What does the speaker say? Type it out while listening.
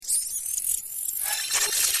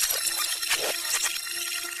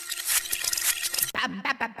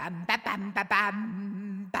So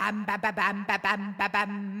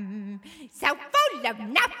full of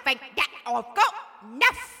nothing that I've got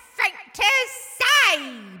nothing to say.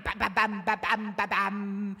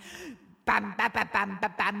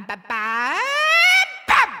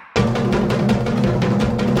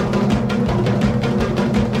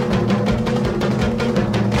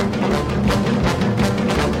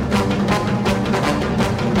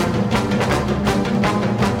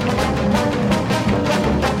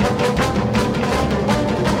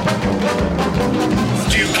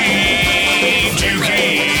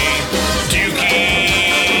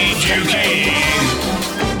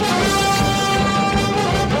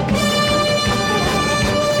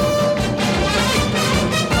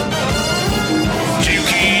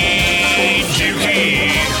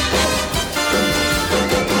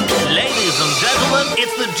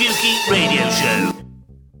 It's the Dukey Radio Show.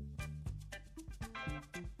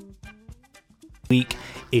 Week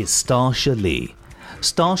is Starsha Lee.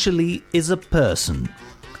 Starsha Lee is a person,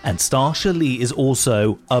 and Starsha Lee is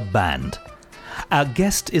also a band. Our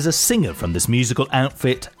guest is a singer from this musical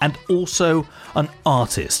outfit and also an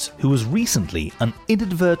artist who was recently an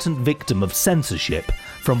inadvertent victim of censorship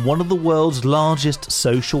from one of the world's largest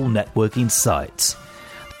social networking sites.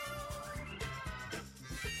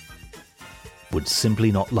 Would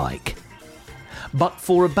simply not like. But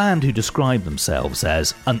for a band who describe themselves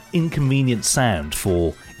as an inconvenient sound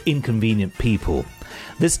for inconvenient people,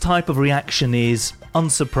 this type of reaction is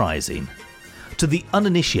unsurprising. To the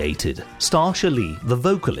uninitiated, Starsha Lee, the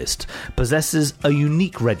vocalist, possesses a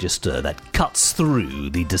unique register that cuts through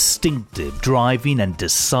the distinctive, driving and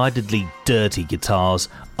decidedly dirty guitars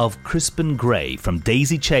of Crispin Gray from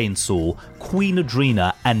Daisy Chainsaw, Queen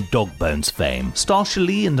Adrena and Dogbones fame. Starsha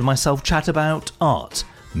Lee and myself chat about art,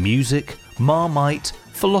 music, Marmite,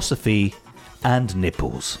 philosophy and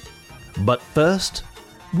nipples. But first,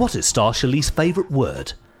 what is Starsha Lee's favourite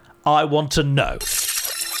word? I want to know.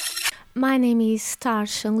 My name is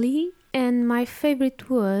Starsha Lee, and my favorite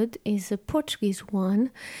word is a Portuguese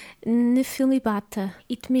one, nefilibata.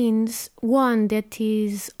 It means one that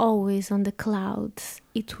is always on the clouds.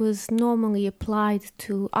 It was normally applied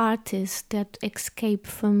to artists that escape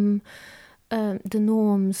from the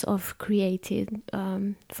norms of created.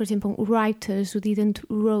 For example, writers who didn't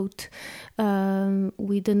wrote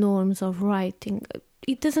with the norms of writing.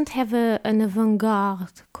 It doesn't have an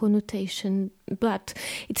avant-garde connotation, but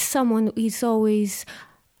it's someone who is always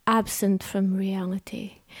absent from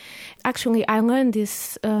reality. Actually, I learned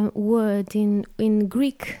this word in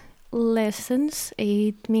Greek lessons.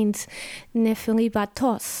 It means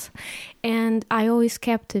nephilibatos, and I always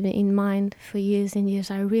kept it in mind for years and years.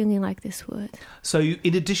 I really like this word. So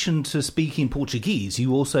in addition to speaking Portuguese,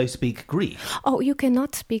 you also speak Greek? Oh, you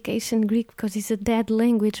cannot speak ancient Greek because it's a dead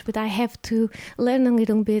language, but I have to learn a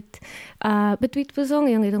little bit. But it was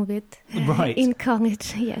only a little bit right. In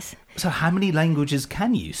college, yes. So how many languages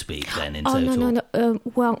can you speak then in total? No.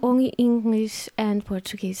 Well, only English and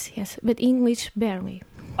Portuguese, yes. But English barely.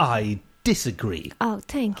 I disagree. Oh,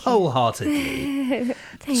 thank you. Wholeheartedly.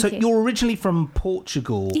 Thank you. You're originally from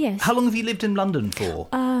Portugal. Yes. How long have you lived in London for?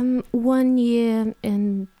 1 year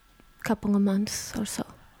and a couple of months or so.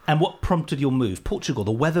 And what prompted your move? Portugal,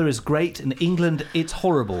 the weather is great. In England, it's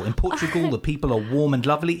horrible. In Portugal, the people are warm and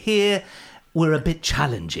lovely. Here, we're a bit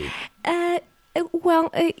challenging.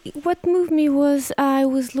 What moved me was I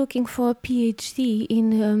was looking for a PhD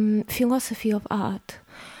in philosophy of art.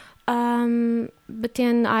 But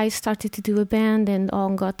then I started to do a band and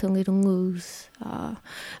all got a little loose.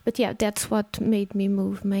 But yeah, that's what made me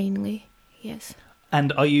move mainly, yes.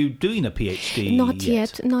 And are you doing a PhD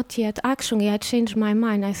Not yet. Actually, I changed my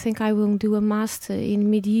mind. I think I will do a master in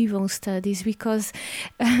medieval studies because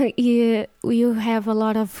you have a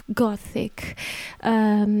lot of Gothic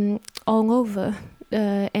all over.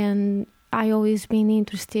 And I always been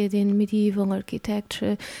interested in medieval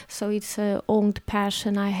architecture, so it's an old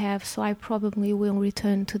passion I have, so I probably will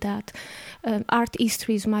return to that. Art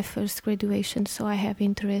history is my first graduation, so I have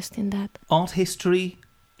interest in that. Art history,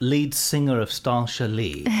 lead singer of Starsha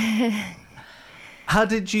Lee. How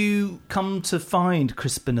did you come to find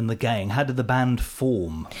Crispin and the gang? How did the band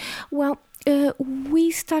form? Well,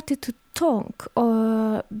 we started to talk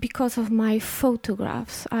because of my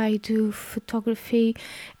photographs. I do photography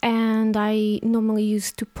and I normally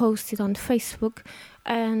used to post it on Facebook,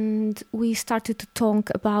 and we started to talk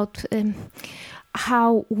about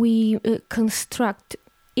how we construct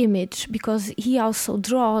image, because he also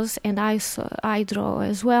draws and I draw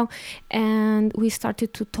as well, and we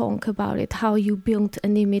started to talk about it, how you build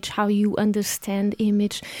an image, how you understand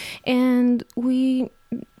image, and we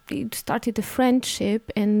started a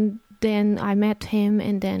friendship, and then I met him,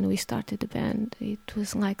 and then we started the band. It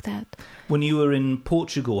was like that. When you were in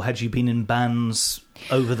Portugal, had you been in bands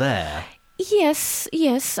over there? Yes,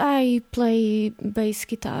 I play bass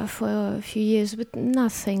guitar for a few years, but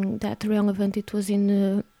nothing that relevant. It was in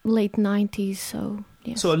the late 90s, so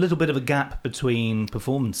yes. So a little bit of a gap between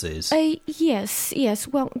performances? Yes.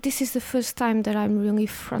 Well, this is the first time that I'm really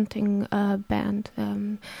fronting a band.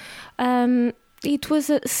 It was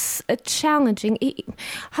a challenging...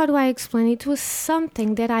 how do I explain? It was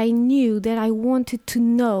something that I knew that I wanted to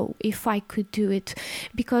know if I could do it,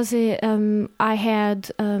 because I had...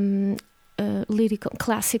 lyrical,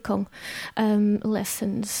 classical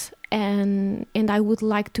lessons, and I would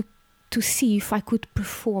like to see if I could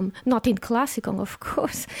perform, not in classical, of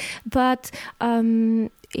course, but in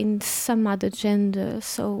some other genre.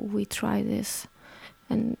 So we try this,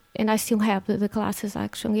 and I still have the classes.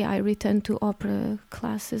 Actually, I returned to opera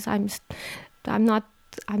classes. I'm not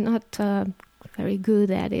very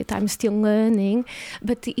good at it. I'm still learning,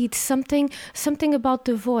 but it's something about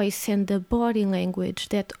the voice and the body language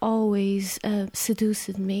that always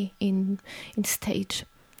seduces me in stage,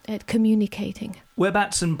 at communicating.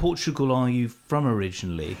 Whereabouts in Portugal are you from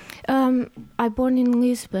originally? I born in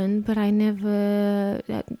Lisbon, but I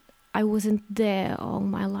wasn't there all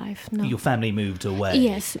my life. No. Your family moved away?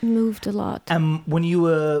 Yes, moved a lot. When you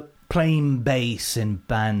were playing bass in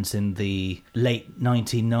bands in the late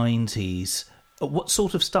 1990s, what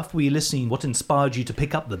sort of stuff were you listening? What inspired you to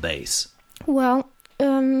pick up the bass? Well,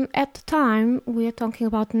 at the time, we are talking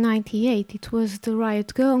about 98, it was the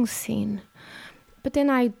Riot Girl scene. But then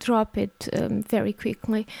I dropped it very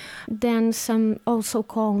quickly. Then some also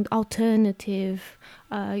called alternative,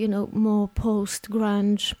 more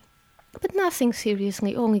post-grunge. But nothing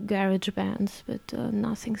seriously, only garage bands, but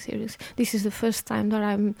nothing serious. This is the first time that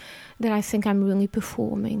I think I'm really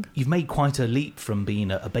performing. You've made quite a leap from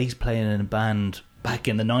being a bass player in a band back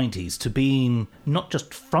in the 90s to being not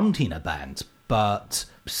just fronting a band, but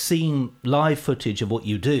seeing live footage of what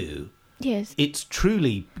you do. Yes. It's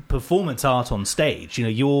truly performance art on stage.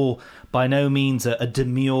 You're by no means a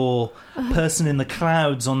demure person in the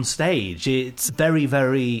clouds on stage. It's very,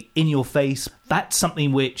 very in your face. That's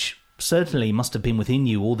something which certainly must have been within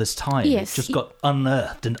you all this time. Yes. It just got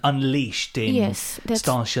unearthed and unleashed in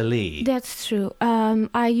Starsha Lee. That's true.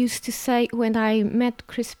 I used to say, when I met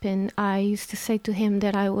Crispin, I used to say to him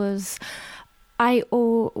that I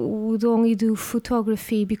would only do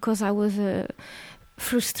photography because I was a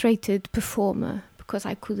frustrated performer, because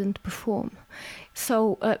I couldn't perform.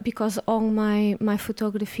 So because all my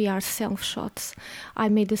photography are self-shots. I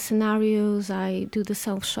made the scenarios, I do the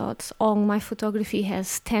self-shots. All my photography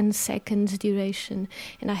has 10 seconds duration,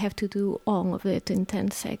 and I have to do all of it in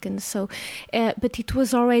 10 seconds. So, but it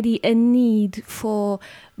was already a need for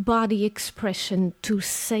body expression, to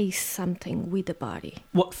say something with the body.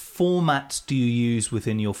 What formats do you use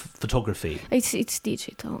within your photography? It's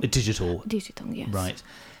digital. Digital? Digital, yes. Right.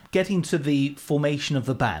 Getting to the formation of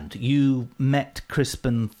the band, you met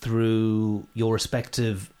Crispin through your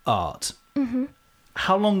respective art. Mm-hmm.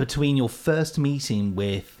 How long between your first meeting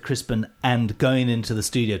with Crispin and going into the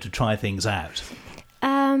studio to try things out?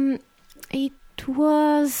 It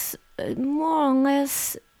was more or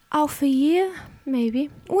less half a year, maybe.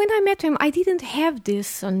 When I met him, I didn't have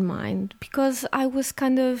this on mind, because I was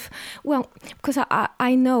because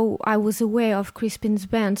I know I was aware of Crispin's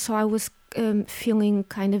band, so I was feeling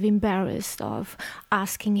kind of embarrassed of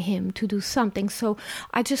asking him to do something. So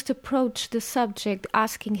I just approached the subject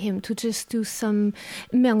asking him to just do some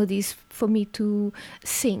melodies for me to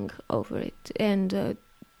sing over it, and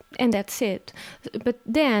that's it. But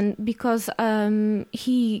then, because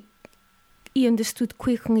he understood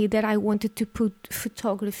quickly that I wanted to put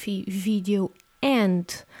photography, video,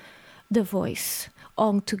 and the voice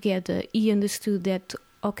all together, he understood that,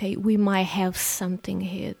 okay, we might have something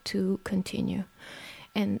here to continue.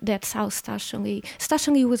 And that's how Starsha Lee...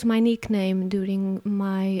 Starsha Lee was my nickname during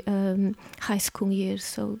my high school years,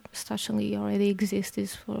 so Starsha Lee already existed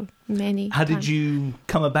for many How did you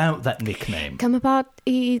come about that nickname?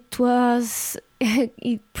 It was...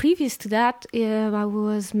 previous to that, I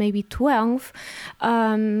was maybe 12.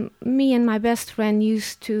 Me and my best friend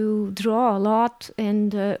used to draw a lot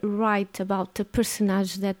and write about the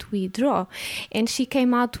personage that we draw. And she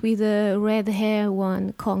came out with a red hair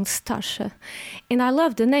one called Starsha. And I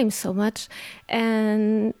loved the name so much.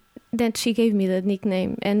 And then she gave me the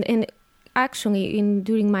nickname. And actually,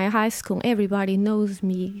 during my high school, everybody knows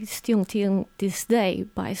me still till this day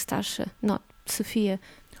by Starsha, not Sophia.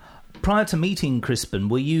 Prior to meeting Crispin,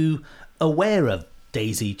 were you aware of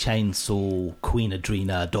Daisy Chainsaw, Queen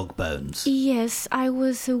Adrena, Dog Bones? Yes, I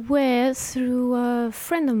was aware through a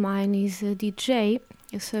friend of mine. He's a DJ,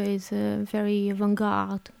 so he's a very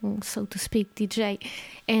avant-garde, so to speak, DJ.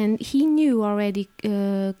 And he knew already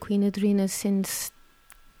Queen Adrena since,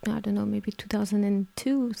 I don't know, maybe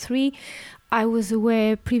 2002, 3. I was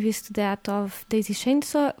aware previous to that of Daisy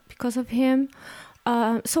Chainsaw because of him.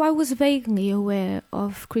 So I was vaguely aware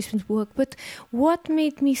of Crispin's work, but what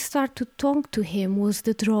made me start to talk to him was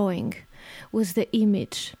the drawing, was the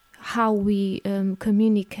image, how we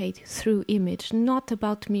communicate through image, not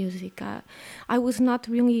about music. I was not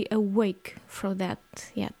really awake for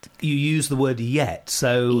that yet. You use the word yet,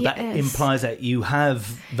 so Yes. that implies that you have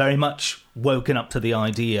very much woken up to the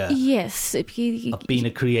idea Yes. of being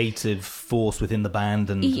a creative force within the band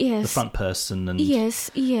and Yes. the front person. And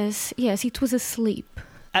Yes, it was asleep.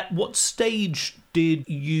 At what stage did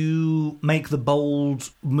you make the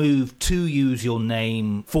bold move to use your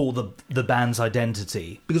name for the band's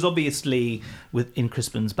identity? Because obviously, in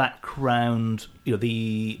Crispin's background,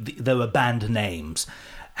 there were band names.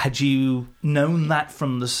 Had you known that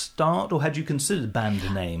from the start, or had you considered band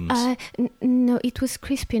names? No, it was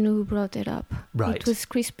Crispin who brought it up. Right. It was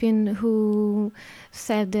Crispin who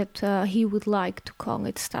said that he would like to call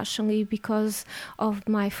it Starsha Lee because of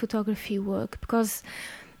my photography work, because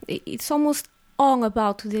it's almost all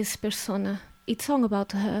about this persona. It's all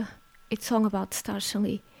about her. It's all about Starsha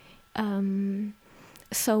Lee.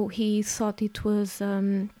 So he thought it was...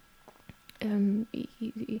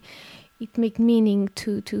 it made meaning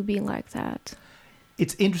to be like that.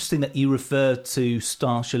 It's interesting that you refer to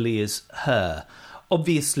Starsha Lee as her.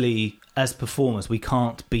 Obviously, as performers, we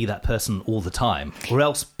can't be that person all the time, or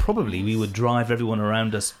else probably we would drive everyone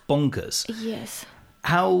around us bonkers. Yes.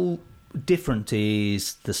 How different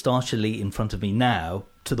is the Starsha Lee in front of me now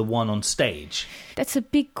to the one on stage? That's a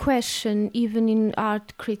big question, even in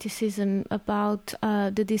art criticism, about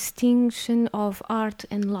the distinction of art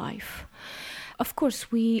and life. Of course,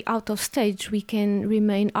 out of stage, we can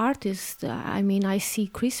remain artists. I mean, I see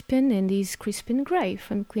Crispin, and he's Crispin Gray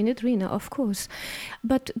from Queen Adrena, of course.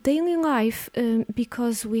 But daily life,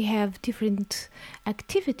 because we have different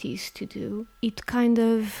activities to do, it kind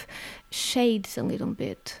of shades a little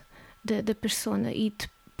bit the persona. It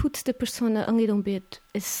puts the persona a little bit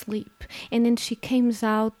asleep, and then she comes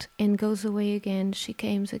out and goes away again. She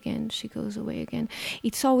comes again, she goes away again.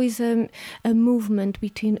 It's always a movement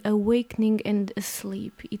between awakening and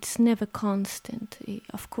asleep. It's never constant.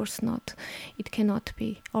 Of course not. It cannot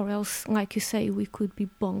be, or else, like you say, we could be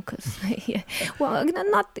bonkers. Yeah. Well,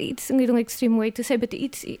 not. It's a little extreme way to say, but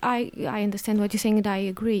it's. I understand what you're saying, and I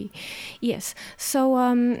agree. Yes. So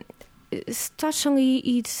Starsha Lee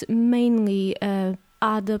is mainly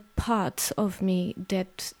other parts of me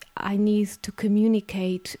that I need to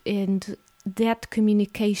communicate, and that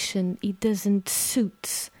communication, it doesn't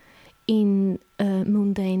suit in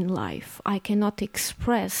mundane life. I cannot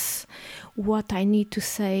express what I need to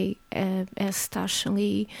say as Starsha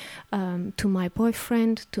Lee to my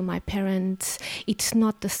boyfriend, to my parents. It's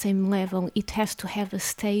not the same level. It has to have a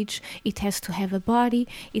stage, it has to have a body,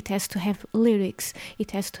 it has to have lyrics, it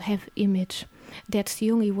has to have image. That's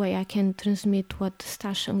the only way I can transmit what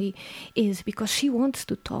Starsha Lee is, because she wants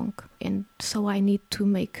to talk, and so I need to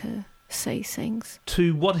make her say things.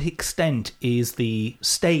 To what extent is the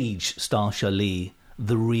stage Starsha Lee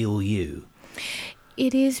the real you?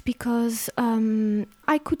 It is because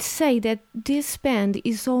I could say that this band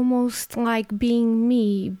is almost like being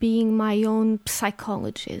me, being my own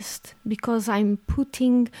psychologist, because I'm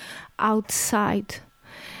putting outside,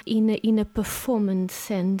 in a performance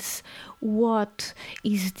sense, what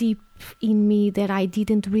is deep in me that I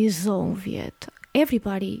didn't resolve yet.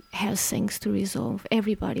 Everybody has things to resolve,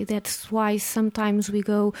 everybody. That's why sometimes we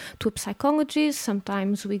go to a psychologist,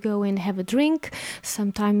 sometimes we go and have a drink,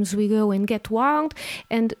 sometimes we go and get wild,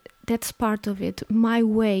 and that's part of it. My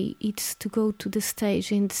way is to go to the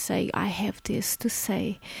stage and say, I have this to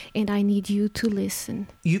say, and I need you to listen.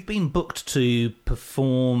 You've been booked to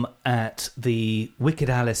perform at the Wicked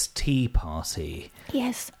Alice Tea Party.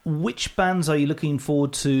 Yes. Which bands are you looking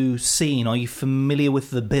forward to seeing? Are you familiar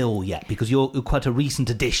with the bill yet? Because you're quite a recent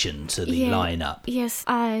addition to the lineup. Yes,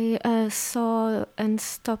 I saw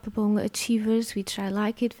Unstoppable Achievers, which I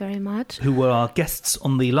like it very much. Who were our guests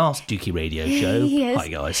on the last Dookie Radio show. Yes. Hi,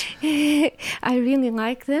 guys. I really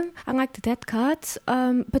like them. I like the Dead Cards,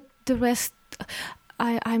 but the rest...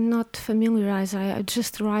 I'm not familiarized. I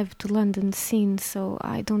just arrived to London scene, so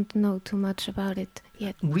I don't know too much about it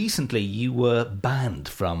yet. Recently, you were banned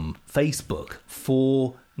from Facebook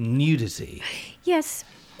for nudity. Yes.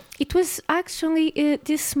 It was actually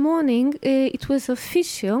this morning, it was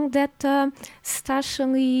official that Starsha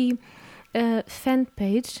Lee fan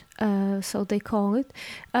page, so they call it,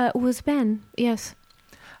 was banned, yes.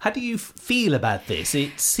 How do you feel about this?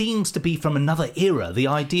 It seems to be from another era, the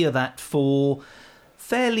idea that for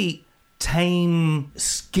fairly tame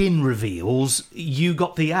skin reveals, you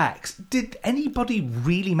got the axe. Did anybody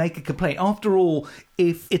really make a complaint? After all,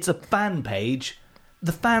 if it's a fan page,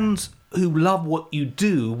 the fans who love what you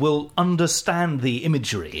do will understand the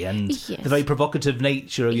imagery and the very provocative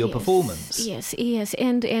nature of your performance. Yes,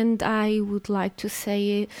 and I would like to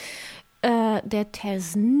say that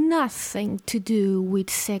has nothing to do with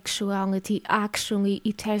sexuality. Actually,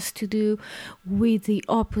 it has to do with the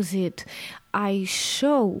opposite. I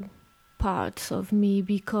show parts of me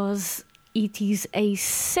because it is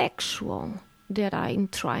asexual that I'm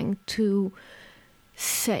trying to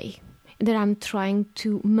say, that I'm trying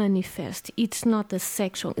to manifest. It's not a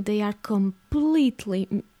sexual. They are completely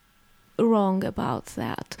wrong about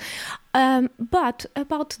that. But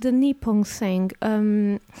about the Nippon thing,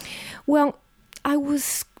 well, I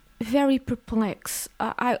was very perplexed.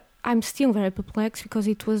 I'm still very perplexed because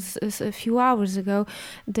it was a few hours ago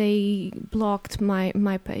they blocked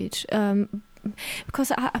my page.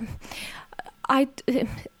 Because I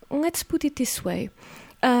let's put it this way.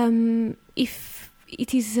 If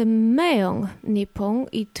it is a male Nippon,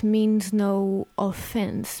 it means no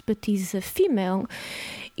offense, but is a female,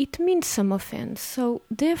 it means some offense. So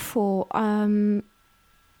therefore,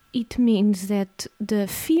 it means that the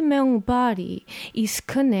female body is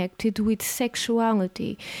connected with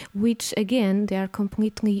sexuality, which again, they are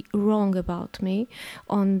completely wrong about me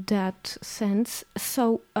on that sense.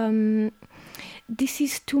 So this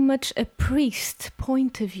is too much a priest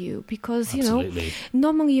point of view, because, Absolutely. you know,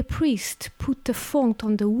 normally a priest put the fault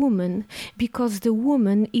on the woman because the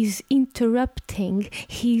woman is interrupting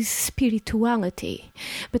his spirituality.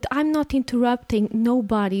 But I'm not interrupting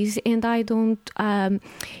nobody's, and I don't,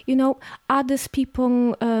 others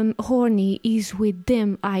people horny is with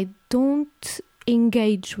them. I don't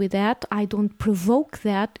engage with that. I don't provoke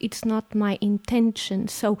that. It's not my intention.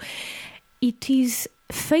 So it is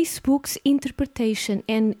Facebook's interpretation,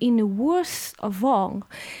 and in the worst of all,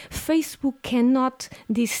 Facebook cannot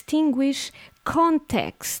distinguish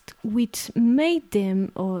context, which made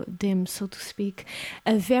them, so to speak,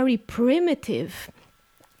 a very primitive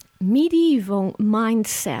medieval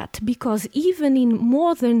mindset, because even in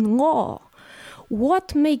modern law,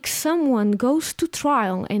 what makes someone goes to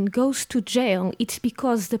trial and goes to jail, it's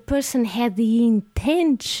because the person had the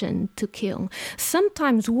intention to kill.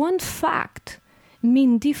 Sometimes one fact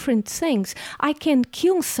mean different things. I can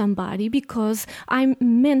kill somebody because I'm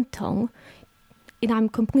mental and I'm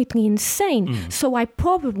completely insane. So I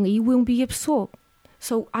probably will be absorbed.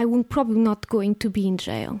 So I will probably not going to be in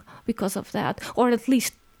jail because of that, or at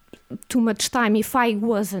least too much time if I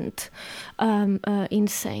wasn't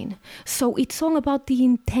insane. So it's all about the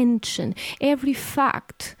intention. Every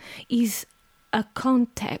fact is a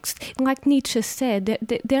context. Like Nietzsche said,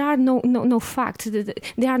 there are no facts.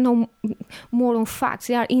 There are no moral facts.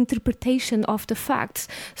 There are interpretation of the facts.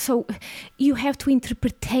 So you have to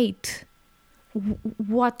interpretate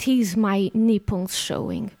what is my nipples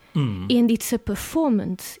showing. And it's a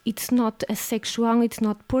performance. It's not a sexual, it's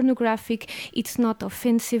not pornographic, it's not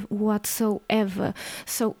offensive whatsoever.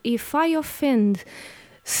 So if I offend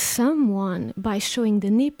someone by showing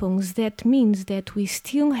the nipples, that means that we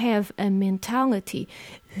still have a mentality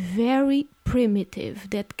very primitive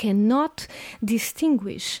that cannot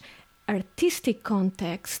distinguish artistic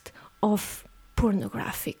context of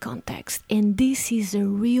pornographic context. And this is a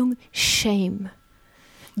real shame.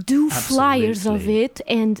 Do flyers of it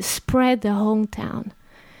and spread the hometown.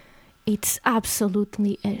 It's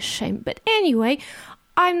absolutely a shame. But anyway,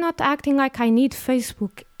 I'm not acting like I need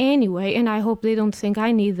Facebook anyway, and I hope they don't think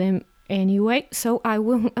I need them anyway. So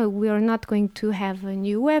we are not going to have a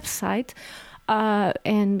new website,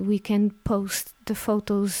 and we can post the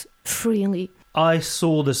photos freely. I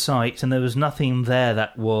saw the site and there was nothing there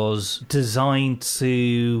that was designed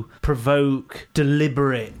to provoke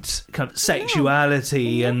deliberate kind of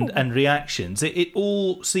sexuality and reactions. It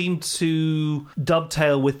all seemed to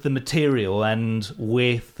dovetail with the material and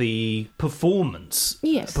with the performances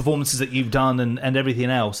that you've done and everything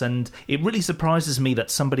else. And it really surprises me that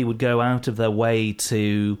somebody would go out of their way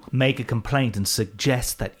to make a complaint and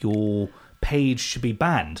suggest that your page should be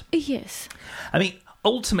banned. Yes. I mean,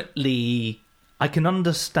 ultimately, I can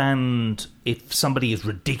understand if somebody is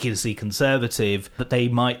ridiculously conservative that they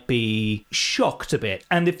might be shocked a bit.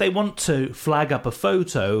 And if they want to flag up a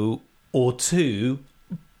photo or two,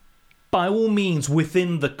 by all means,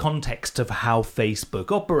 within the context of how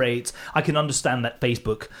Facebook operates, I can understand that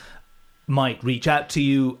Facebook might reach out to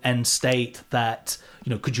you and state that,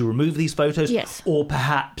 could you remove these photos? Yes. Or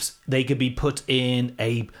perhaps they could be put in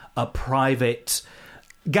a private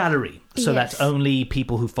gallery so Yes. that only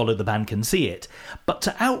people who follow the band can see it. But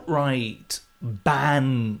to outright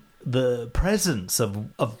ban the presence of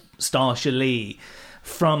Starsha Lee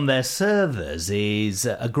from their servers is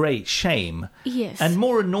a great shame. Yes. And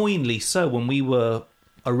more annoyingly so, when we were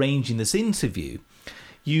arranging this interview,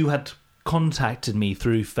 you had contacted me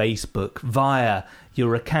through Facebook via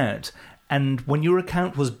your account. And when your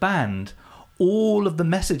account was banned, all of the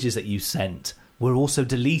messages that you sent were also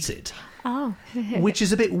deleted. Oh. Which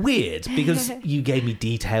is a bit weird, because you gave me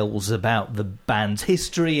details about the band's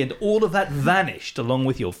history and all of that vanished along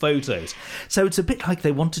with your photos. So it's a bit like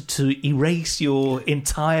they wanted to erase your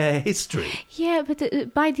entire history. Yeah,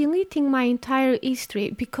 but by deleting my entire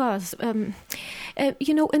history, because,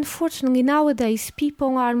 unfortunately nowadays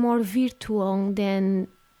people are more virtual than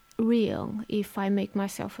real, if I make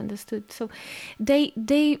myself understood. So they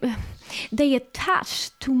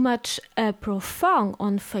attach too much profile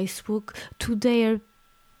on Facebook to their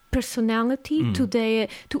personality,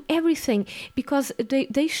 to everything, because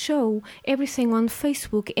they show everything on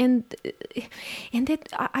Facebook, and that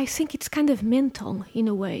I think it's kind of mental in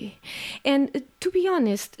a way. And to be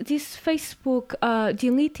honest, this Facebook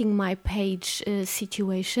deleting my page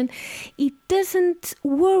situation, it doesn't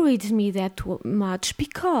worry me that much,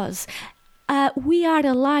 because we are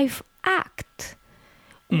a live act.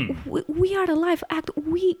 We are a live act.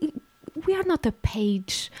 We are not a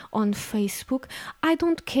page on Facebook. I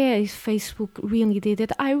don't care if Facebook really did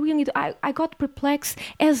it. I got perplexed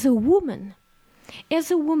as a woman.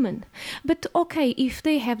 But okay, if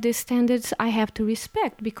they have their standards, I have to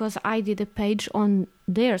respect, because I did a page on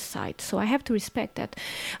their site, so I have to respect that.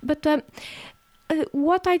 But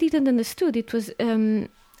what I didn't understood, it was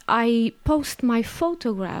I post my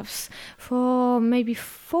photographs for maybe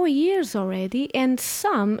 4 years already, and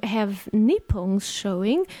some have nipples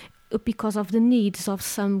showing because of the needs of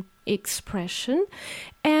some expression,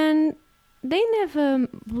 and they never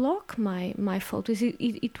block my photos.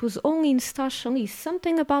 It was only in Starsha Lee,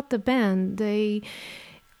 something about the band, they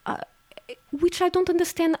which I don't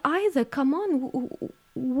understand either. Come on,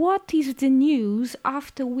 what is the news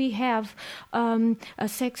after we have a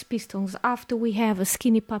Sex Pistols, after we have a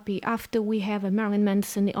Skinny Puppy, after we have a Marilyn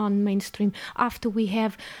Manson on mainstream, after we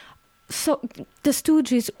have the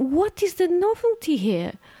Stooges? What is the novelty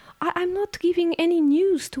here? I'm not giving any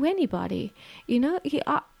news to anybody,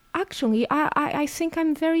 Actually, I think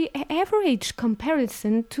I'm very average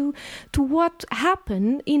comparison to what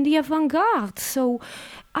happened in the avant-garde. So,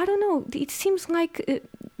 I don't know. It seems like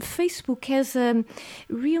Facebook has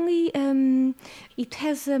really, it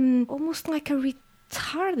has almost like a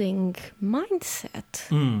retarding mindset,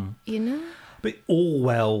 But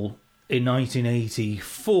Orwell in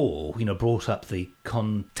 1984, brought up the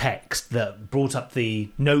context, that brought up the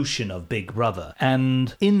notion of Big Brother.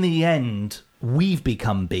 And in the end, we've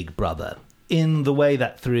become Big Brother in the way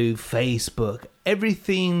that through Facebook,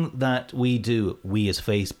 everything that we as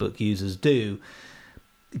Facebook users do,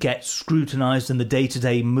 gets scrutinised in the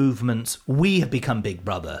day-to-day movements. We have become Big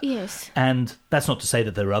Brother. Yes. And that's not to say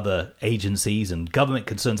that there are other agencies and government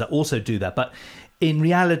concerns that also do that, but in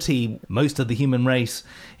reality, most of the human race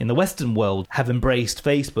in the Western world have embraced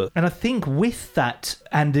Facebook. And I think with that,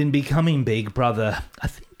 and in becoming Big Brother, I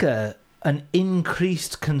think an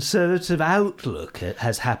increased conservative outlook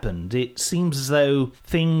has happened. It seems as though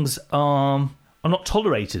things are not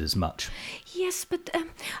tolerated as much. Yes, but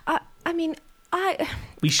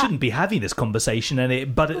we shouldn't be having this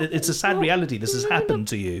conversation, but it's a sad reality. This has happened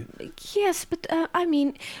to you. Yes, but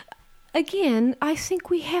again, I think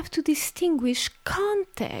we have to distinguish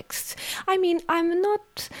contexts. I'm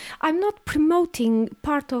not promoting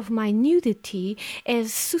part of my nudity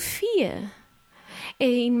as Sophia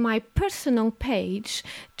in my personal page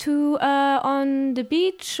to on the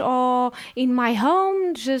beach or in my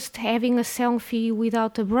home just having a selfie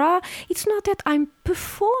without a bra. It's not that I'm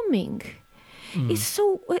performing. It's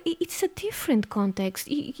a different context.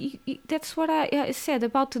 That's what I said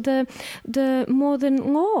about the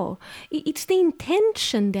modern law. It's the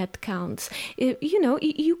intention that counts.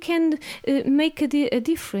 You can make a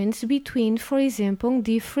difference between, for example,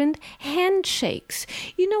 different handshakes.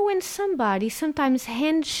 When somebody sometimes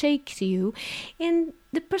handshakes you and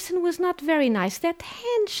the person was not very nice, that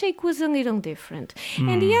handshake was a little different.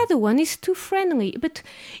 And the other one is too friendly. But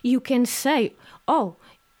you can say, oh,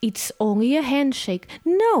 it's only a handshake.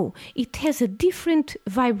 No, it has a different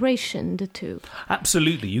vibration, the two.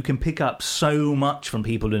 Absolutely. You can pick up so much from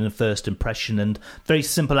people in a first impression, and very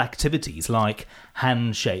simple activities like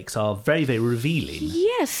handshakes are very, very revealing.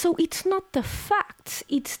 Yes, so it's not the facts,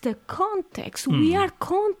 it's the context. We are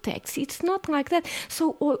context. It's not like that.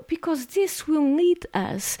 So, because this will lead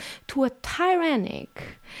us to a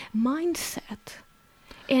tyrannic mindset.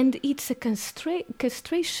 And it's a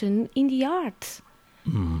castration in the arts.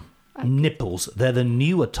 Nipples, they're the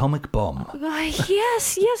new atomic bomb.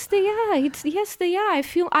 Yes, they are. Yes, they are. I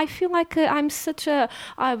feel like I'm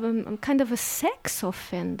kind of a sex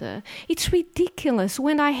offender. It's ridiculous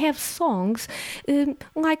when I have songs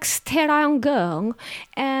like Sterile Girl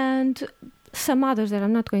and some others that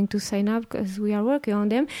I'm not going to say now because we are working on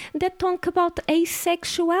them, that talk about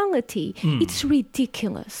asexuality. It's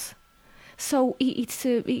ridiculous. So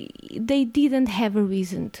they didn't have a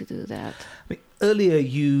reason to do that. Earlier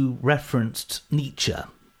you referenced Nietzsche,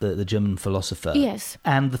 the German philosopher. Yes.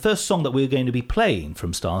 And the first song that we're going to be playing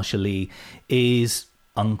from Starsha Lee is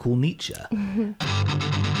Uncle Nietzsche.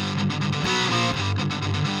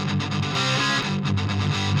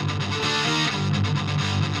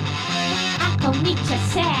 Uncle Nietzsche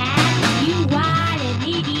said, you are an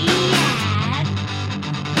idiot.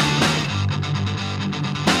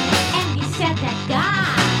 And he said that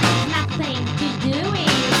God has nothing to do with it.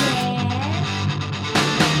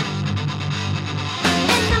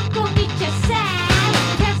 And Uncle Nietzsche said,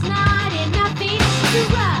 there's not enough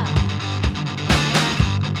H2O.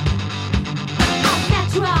 Oh,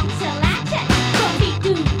 that's wrong selection for me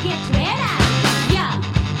to get rid of. Yeah.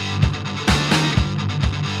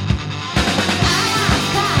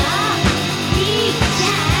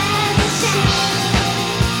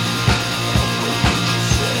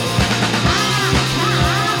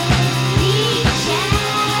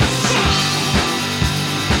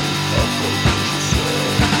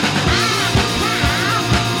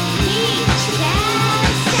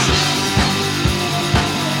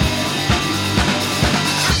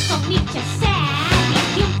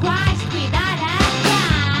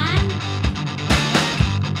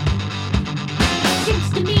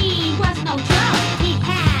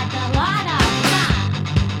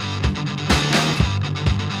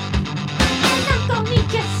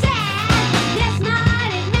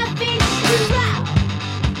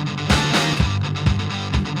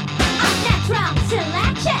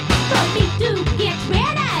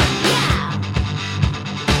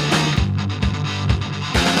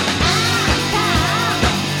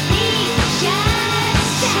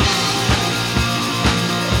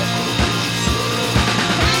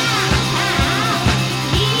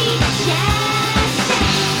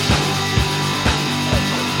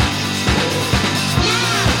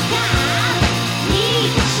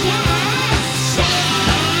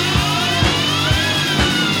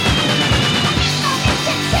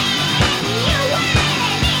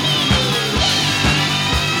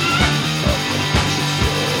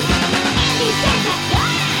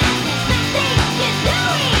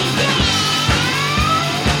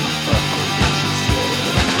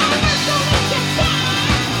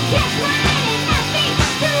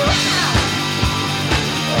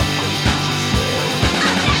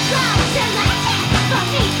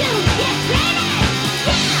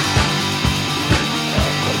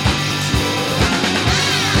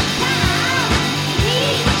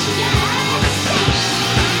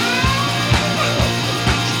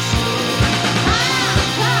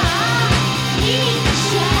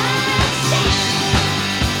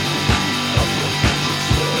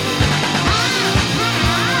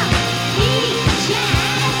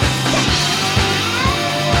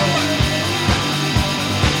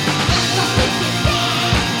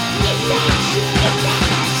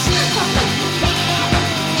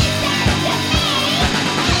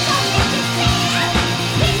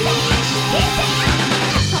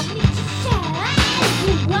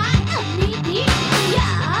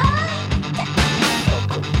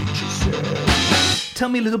 Tell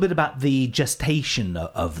me a little bit about the gestation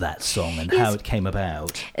of that song and how it came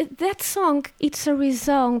about. That song, it's a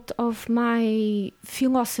result of my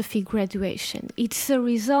philosophy graduation. It's a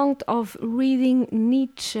result of reading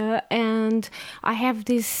Nietzsche, and I have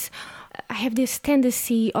this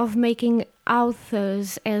tendency of making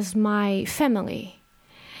authors as my family,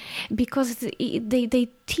 because they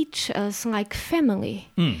teach us like family,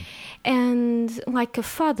 and like a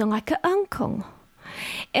father, like an uncle.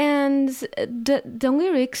 And the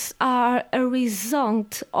lyrics are a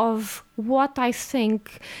result of what I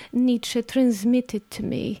think Nietzsche transmitted to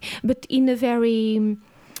me, but in a very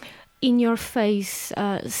in your face,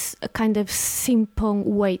 a kind of simple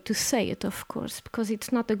way to say it, of course, because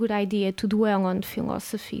it's not a good idea to dwell on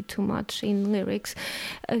philosophy too much in lyrics,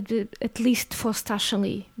 at least for Starsha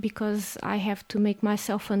Lee, because I have to make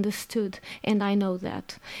myself understood, and I know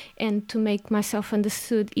that. And to make myself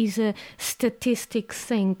understood is a statistic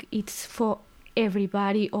thing. It's for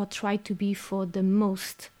everybody, or try to be for the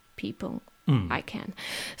most people I can.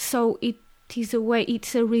 So it's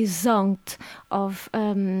a result of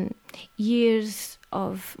years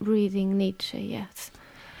of reading Nietzsche, yes.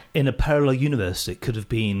 In a parallel universe, it could have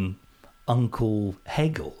been Uncle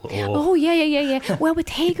Hegel. Or... Oh, yeah. Well, with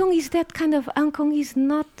Hegel, is that kind of uncle. He's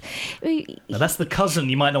not... Now, that's the cousin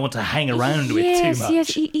you might not want to hang around with too much.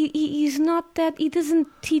 Yes, he's not that... He doesn't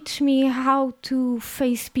teach me how to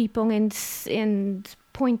face people and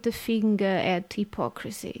point the finger at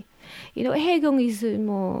hypocrisy. You know, Hegel is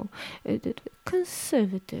more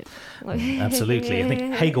conservative. Absolutely. I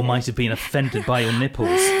think Hegel might have been offended by your nipples.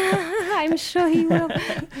 I'm sure he will.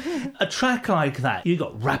 A track like that, you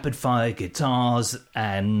got rapid fire guitars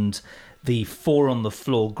and the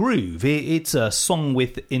 4-on-the-floor groove. It's a song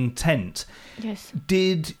with intent. Yes.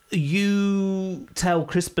 Did you tell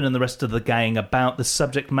Crispin and the rest of the gang about the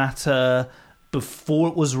subject matter before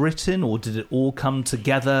it was written, or did it all come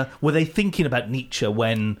together? Were they thinking about Nietzsche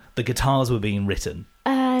when the guitars were being written?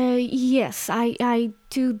 Yes, I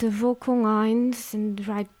do the vocal lines and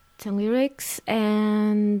write the lyrics,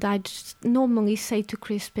 and I just normally say to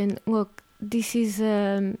Crispin, look, this is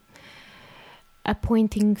a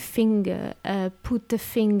pointing finger, put the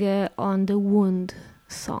finger on the wound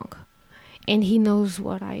song. And he knows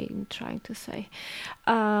what I'm trying to say.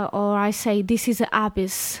 Or I say, this is an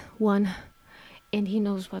abyss one. And he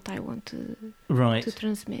knows what I want to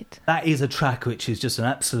transmit. That is a track which is just an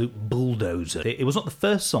absolute bulldozer. It was not the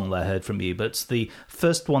first song that I heard from you, but it's the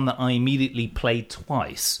first one that I immediately played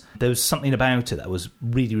twice. There was something about it that was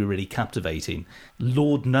really, really captivating.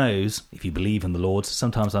 Lord knows, if you believe in the Lord,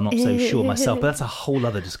 sometimes I'm not so sure myself, but that's a whole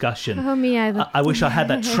other discussion. Oh, me either. I wish I had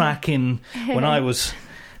that track in when I was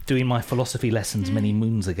doing my philosophy lessons many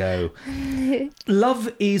moons ago.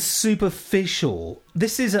 Love is Superficial.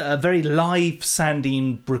 This is a very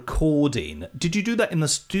live-sounding recording. Did you do that in the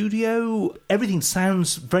studio? Everything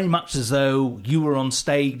sounds very much as though you were on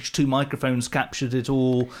stage, 2 microphones captured it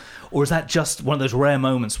all. Or is that just one of those rare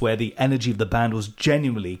moments where the energy of the band was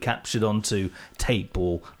genuinely captured onto tape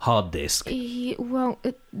or hard disk? Well,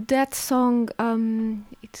 that song,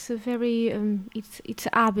 it's a very, it's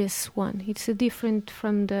Abyss one. It's different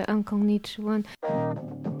from the Uncle Nietzsche one.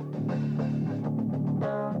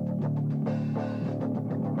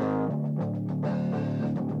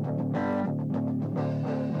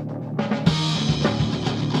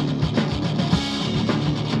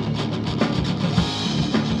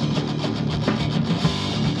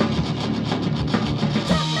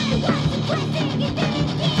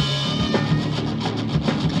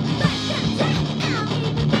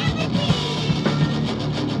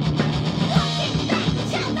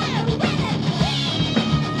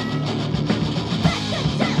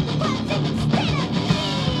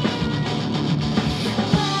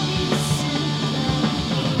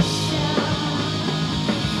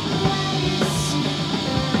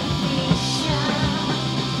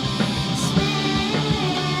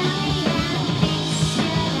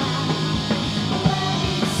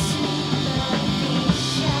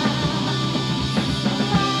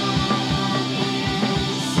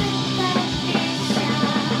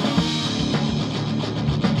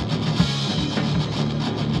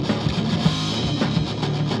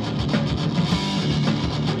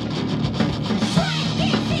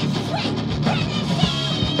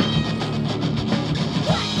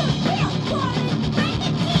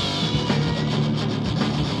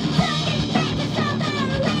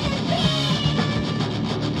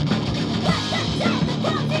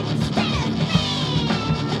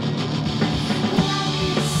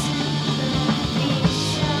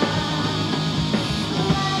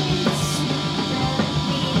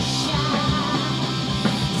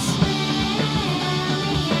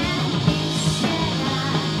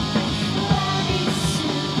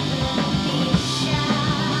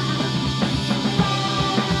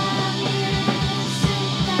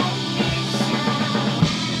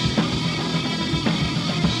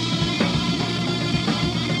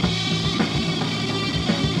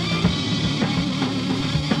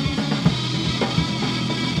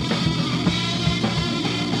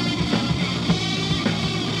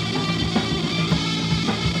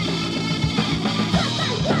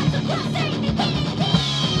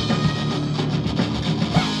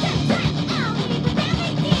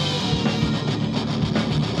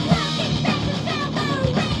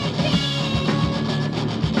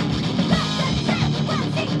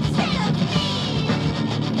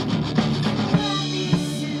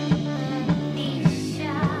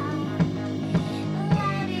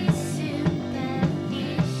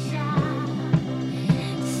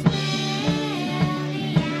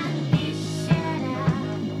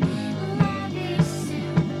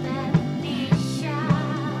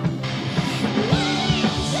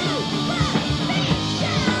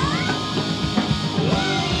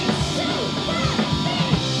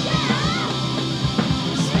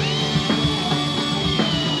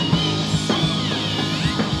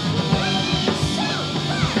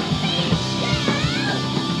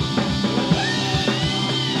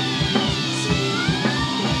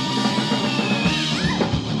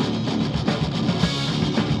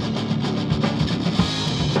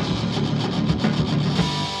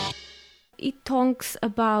 talks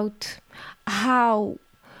about how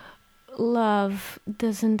love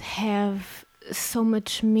doesn't have so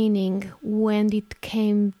much meaning when it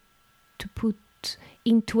came to put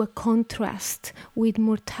into a contrast with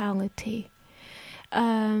mortality.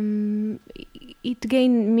 It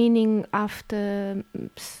gained meaning after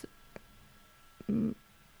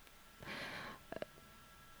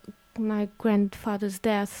my grandfather's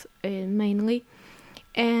death, mainly,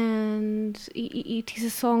 and it is a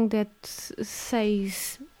song that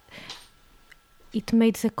says it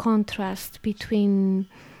makes a contrast between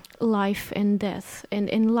life and death,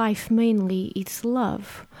 and life mainly it's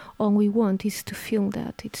love. All we want is to feel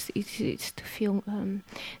that it's to feel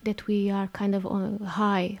that we are kind of on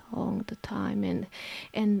high all the time,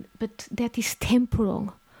 and but that is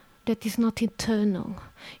temporal. That is not eternal,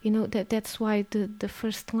 that's why the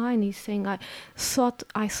first line is saying, I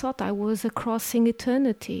thought I was crossing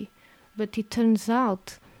eternity, but it turns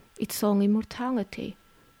out it's only mortality.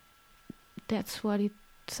 That's what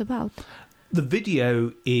it's about. The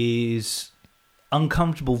video is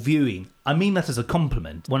uncomfortable viewing. I mean that as a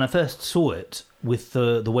compliment. When I first saw it, with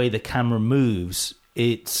the way the camera moves,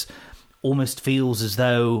 it almost feels as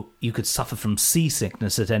though you could suffer from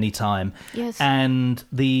seasickness at any time. Yes. And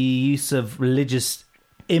the use of religious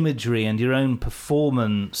imagery and your own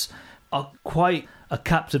performance are quite a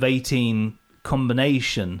captivating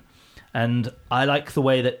combination. And I like the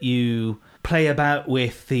way that you play about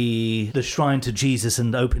with the shrine to Jesus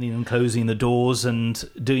and opening and closing the doors and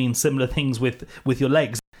doing similar things with your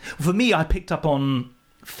legs. For me, I picked up on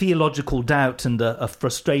theological doubt and a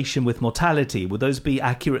frustration with mortality. Would those be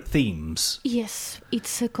accurate themes? Yes,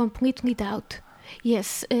 it's a completely doubt.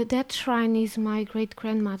 Yes, that shrine is my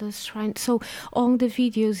great-grandmother's shrine. So all the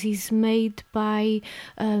videos is made by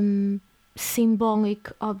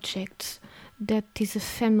symbolic objects. That is a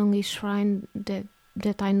family shrine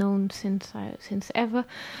that I know since ever.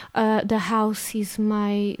 The house is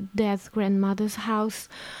my dad's grandmother's house.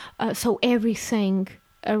 So everything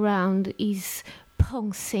around is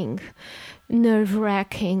pulsing,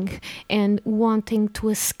 nerve-wracking, and wanting to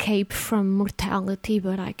escape from mortality,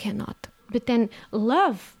 but I cannot. But then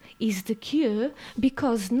love is the cure,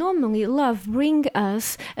 because normally love brings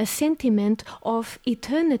us a sentiment of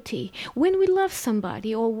eternity. When we love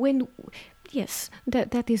somebody, or when... Yes,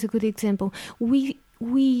 that is a good example. We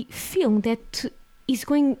feel that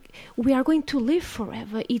we are going to live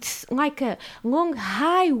forever. It's like a long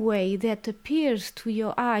highway that appears to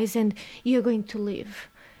your eyes, and you're going to live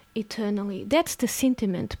eternally. That's the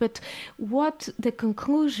sentiment. But what the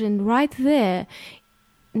conclusion right there?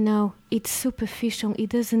 No, it's superficial.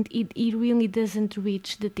 It really doesn't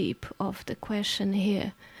reach the deep of the question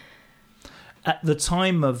here. At the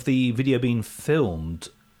time of the video being filmed,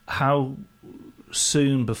 how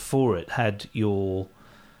soon before it had your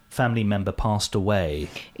family member passed away?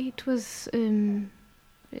 It was in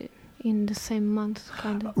the same month,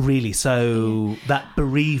 kind of. Really? So that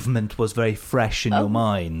bereavement was very fresh in your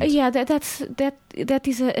mind? Yeah, that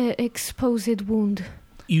is a exposed wound.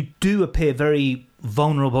 You do appear very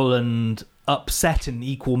vulnerable and upset in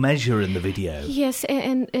equal measure in the video. Yes,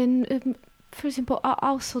 and for example,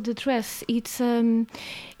 also the dress. It's a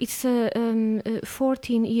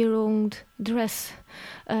 14-year-old dress.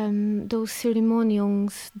 Those ceremonial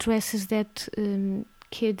dresses that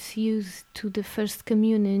kids use to the first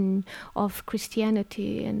communion of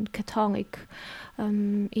Christianity and Catholic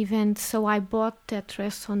events. So I bought that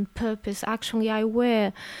dress on purpose. Actually, I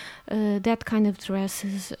wear that kind of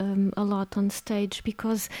dresses a lot on stage,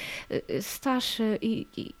 because Starsha,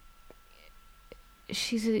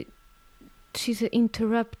 she's an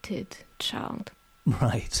interrupted child.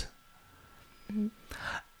 Right. Mm-hmm.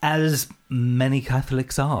 As many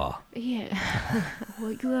Catholics are. Yeah.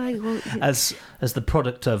 As the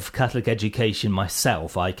product of Catholic education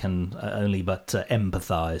myself, I can only but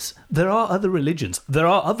empathise. There are other religions. There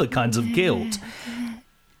are other kinds of guilt.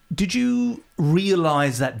 Did you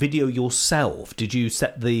realise that video yourself? Did you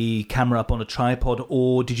set the camera up on a tripod,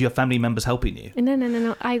 or did you have family members helping you?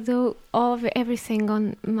 No. I do everything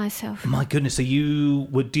on myself. My goodness, so you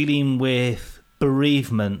were dealing with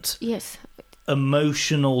bereavement. Yes.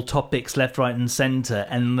 Emotional topics left, right and centre,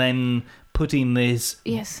 and then putting this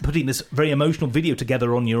very emotional video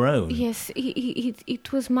together on your own. Yes,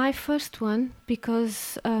 it was my first one,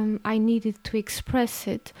 because I needed to express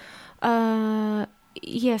it.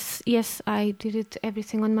 Yes, I did it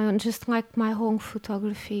everything on my own, just like my home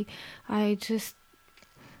photography. I just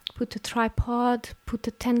put a tripod, put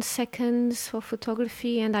the 10 seconds for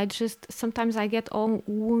photography, and sometimes I get all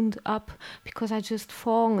wound up because I just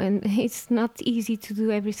fall, and it's not easy to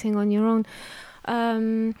do everything on your own.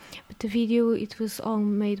 But the video, it was all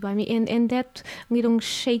made by me. And that little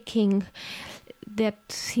shaking,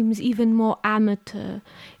 that seems even more amateur.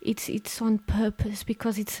 It's on purpose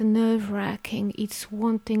because it's a nerve-wracking. It's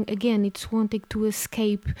wanting to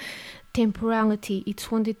escape temporality.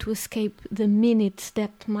 It's wanting to escape the minutes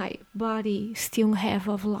that my body still have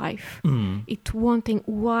of life. It's wanting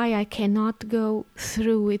why I cannot go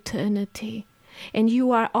through eternity. And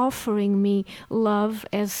you are offering me love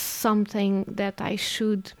as something that I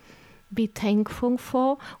should be thankful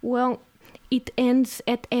for. Well, it ends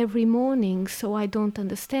at every morning, so I don't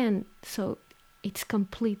understand. So it's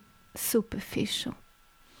complete superficial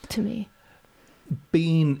to me.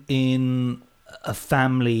 Being in a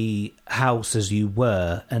family house as you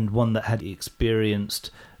were, and one that had experienced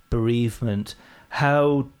bereavement,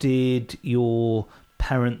 how did your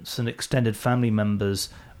parents and extended family members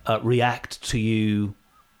react to you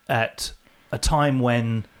at a time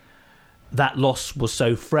when that loss was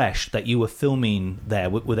so fresh that you were filming there?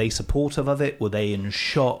 Were they supportive of it? Were they in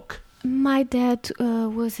shock? My dad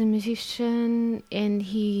was a musician and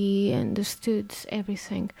he understood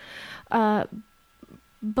everything.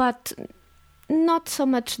 But not so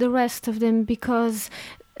much the rest of them because,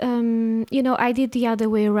 I did the other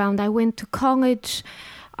way around. I went to college.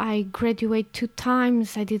 I graduated 2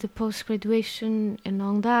 times. I did a post-graduation and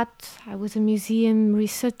all that. I was a museum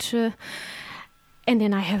researcher. And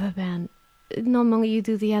then I have a band. Normally you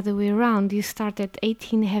do the other way around. You start at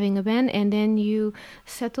 18 having a band and then you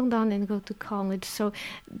settle down and go to college. So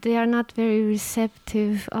they are not very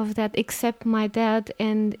receptive of that, except my dad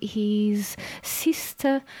and his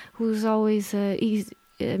sister, who's always he's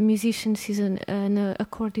a musician. She's an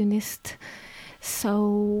accordionist.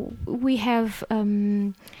 So we have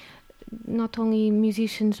not only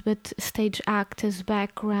musicians but stage actors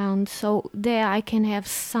background, so there I can have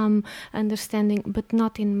some understanding, but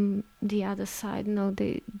not in the other side. No,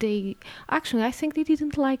 they actually, I think they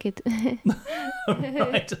didn't like it.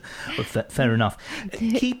 Right. Well, fair enough.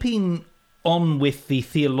 Keeping on with the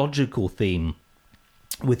theological theme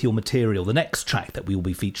with your material, the next track that we will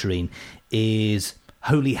be featuring is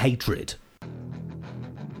Holy Hatred.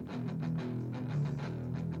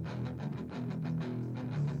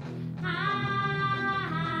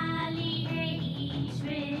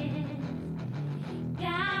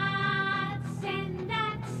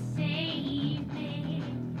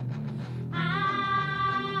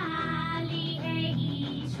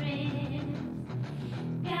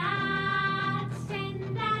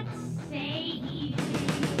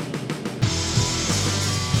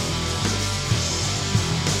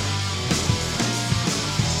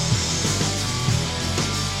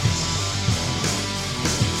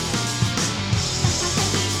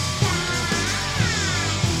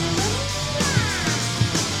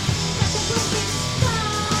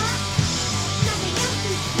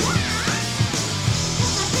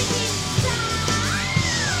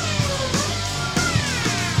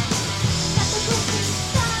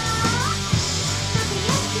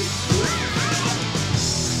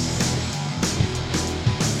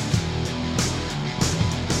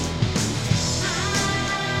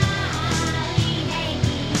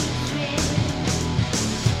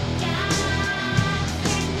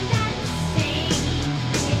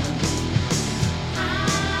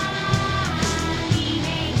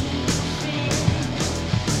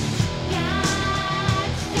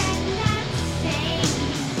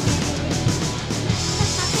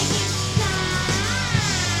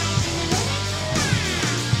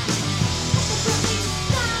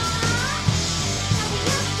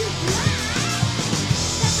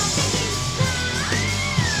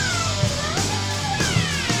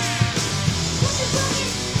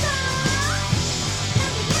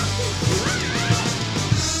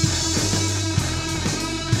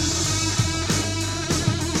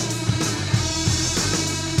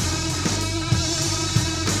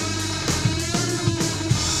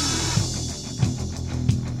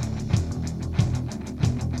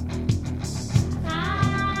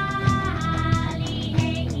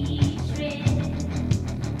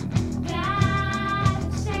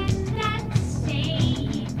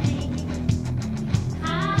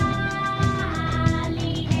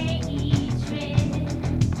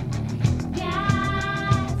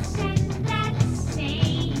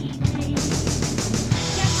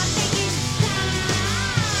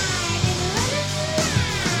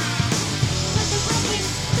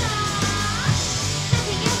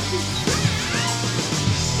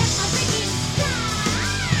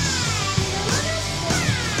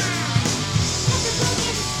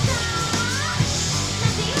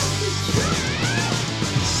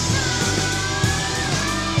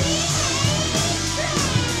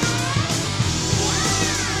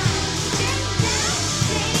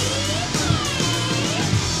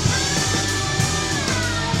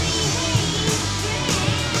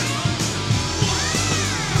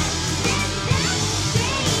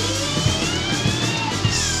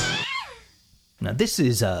 this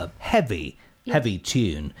is a heavy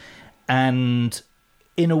tune, and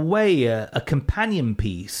in a way a companion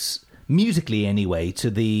piece, musically anyway,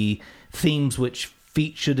 to the themes which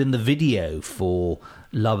featured in the video for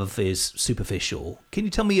Love is Superficial. Can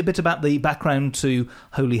you tell me a bit about the background to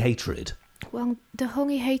Holy Hatred? Well, the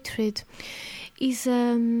Holy Hatred is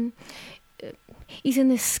an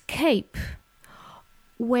escape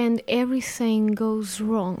when everything goes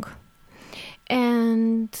wrong.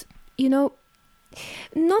 And,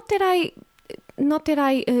 not that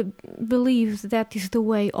I believe that is the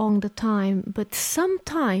way all the time, but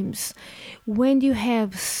sometimes when you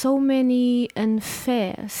have so many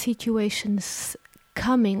unfair situations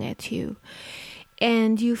coming at you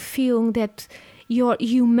and you feel that your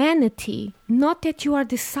humanity, not that you are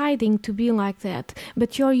deciding to be like that,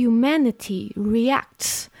 but your humanity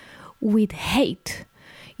reacts with hate.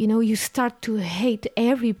 You start to hate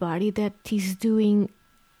everybody that is doing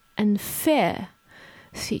unfair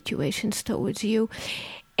situations towards you,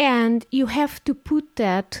 and you have to put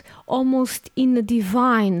that almost in a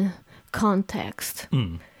divine context,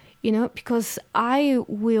 because I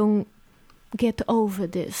will get over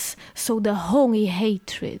this. So the holy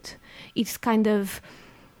hatred, it's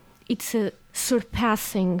a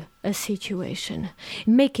surpassing a situation.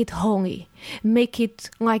 Make it holy, make it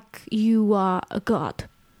like you are a god,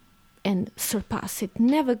 and surpass it.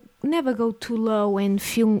 Never go too low and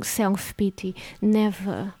feel self-pity.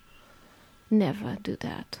 Never do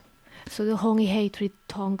that. So the holy hatred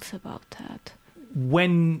talks about that.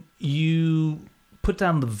 When you put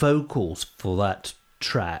down the vocals for that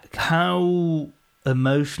track, how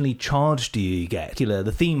emotionally charged do you get?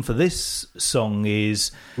 The theme for this song is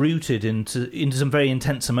rooted into some very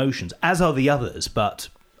intense emotions, as are the others, but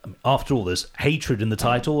after all, there's hatred in the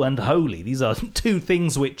title and holy. These are two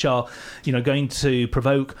things which are, going to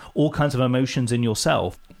provoke all kinds of emotions in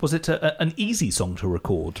yourself. Was it an easy song to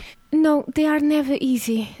record? No, they are never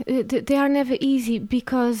easy. They are never easy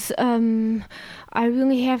because I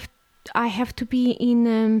have to be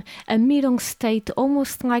in a middle state,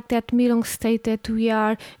 almost like that middle state that we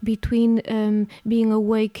are between being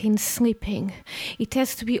awake and sleeping. It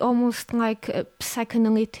has to be almost like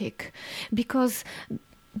psychoanalytic, because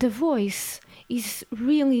the voice is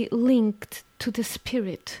really linked to the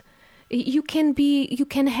spirit. You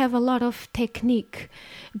can have a lot of technique,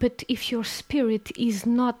 but if your spirit is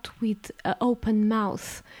not with an open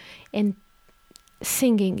mouth and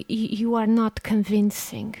singing, you are not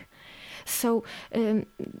convincing. So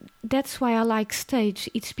that's why I like stage.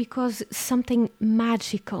 It's because something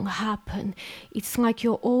magical happens. It's like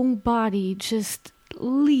your own body just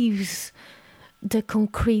leaves the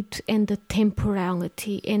concrete and the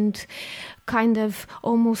temporality and kind of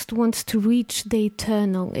almost wants to reach the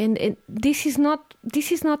eternal. And this is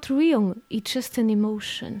not real. It's just an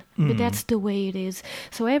emotion. But that's the way it is.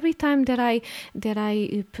 So every time that I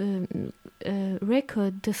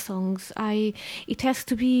record the songs, it has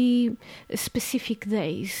to be specific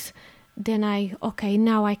days. Then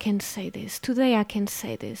now I can say this. Today I can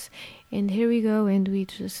say this. And here we go, and we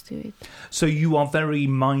just do it. So you are very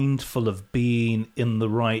mindful of being in the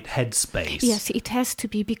right headspace. Yes, it has to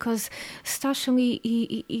be, because Starsha Lee,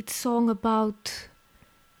 it's song about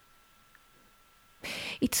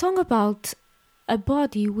a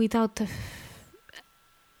body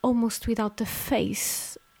almost without a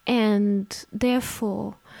face, and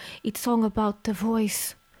therefore it's song about the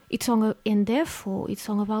voice. And therefore it's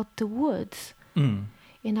song about the words. And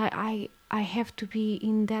I have to be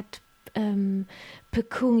in that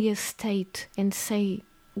peculiar state and say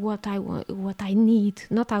what I want, what I need,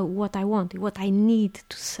 not what I want, what I need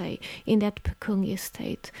to say in that peculiar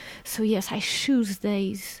state. So yes, I choose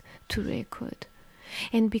days to record.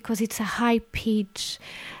 And because it's a high pitch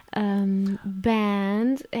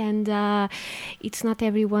band, and it's not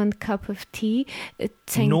everyone's cup of tea.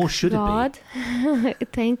 Nor should God. It be.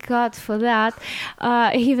 Thank God for that.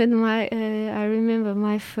 Even I remember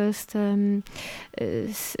my first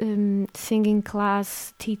singing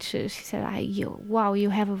class teacher. She said, "Wow, you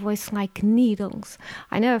have a voice like needles."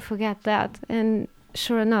 I never forget that, and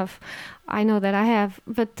sure enough, I know that I have.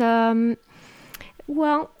 But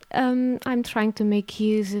I'm trying to make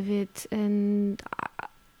use of it, and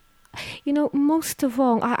most of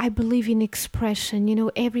all, I believe in expression.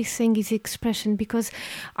 Everything is expression, because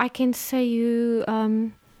I can say you,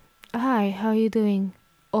 hi, how are you doing?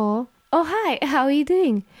 Or, oh, hi, how are you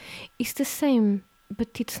doing? It's the same,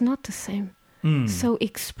 but it's not the same. So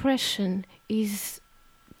expression is,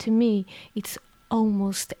 to me, it's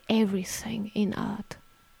almost everything in art.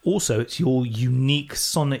 Also, it's your unique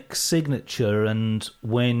sonic signature, and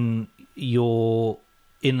when you're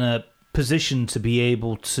in a position to be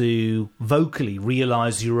able to vocally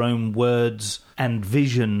realise your own words and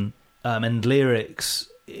vision and lyrics.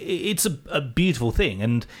 It's a beautiful thing,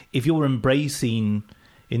 and if you're embracing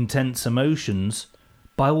intense emotions,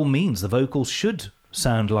 by all means, the vocals should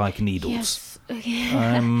sound like needles.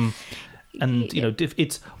 Yes. And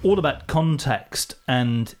it's all about context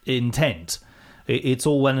and intent. It's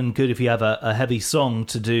all well and good if you have a heavy song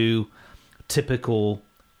to do typical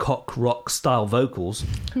cock rock style vocals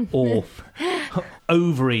or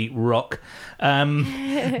ovary rock,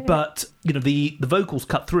 but the vocals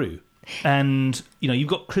cut through. And you've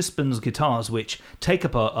got Crispin's guitars, which take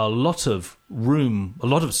up a lot of room, a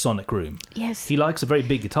lot of sonic room. Yes, he likes a very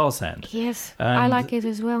big guitar sound. Yes, I like it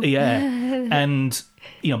as well. Yeah, and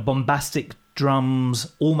bombastic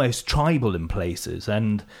drums, almost tribal in places,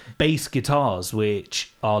 and bass guitars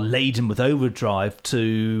which are laden with overdrive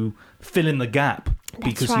to fill in the gap. That's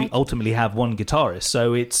because right. you ultimately have one guitarist,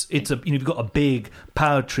 so you've got a big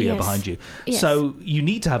power trio behind you. Yes. So you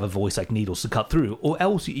need to have a voice like needles to cut through, or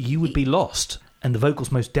else you would be lost. And the vocals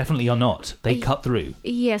most definitely are not. They cut through.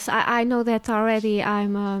 Yes, I know that already.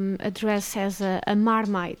 I'm addressed as a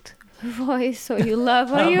Marmite voice, so you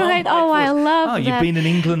love or you hate. Oh, I love that. You've been in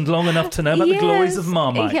England long enough to know about the glories of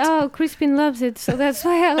Marmite. Oh, Crispin loves it, so that's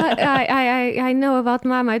why I know about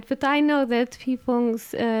Marmite. But I know that people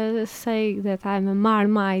say that I'm a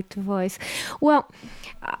Marmite voice. Well,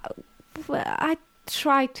 I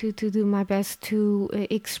try to do my best to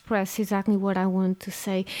express exactly what I want to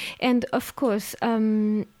say, and of course.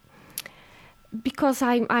 Because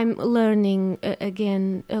I'm learning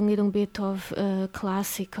again a little bit of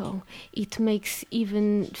classical, it makes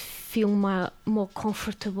even feel more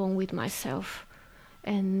comfortable with myself,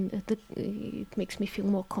 and it makes me feel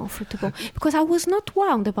more comfortable because I was not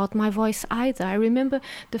wound about my voice either. I remember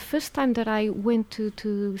the first time that I went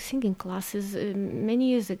to singing classes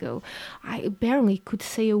many years ago, I barely could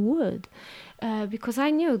say a word because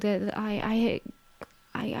I knew that I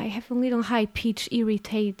have a little high-pitched,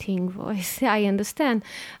 irritating voice. I understand,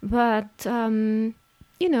 but when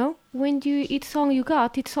it's all you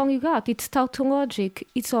got, it's all you got. It's tautologic.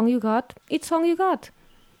 It's all you got. It's all you got.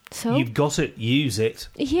 So you've got it. Use it.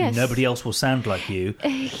 Yes. Nobody else will sound like you.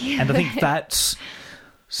 Yeah. And I think that's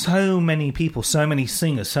so many people, so many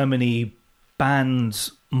singers, so many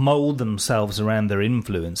bands mould themselves around their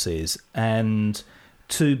influences, and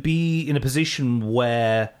to be in a position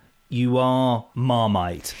where you are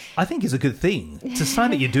Marmite, I think is a good thing. It's a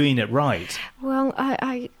sign that you're doing it right. Well,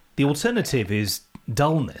 the alternative is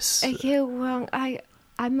dullness.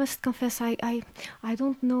 I must confess, I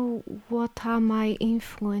don't know what are my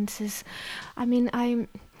influences. I mean, I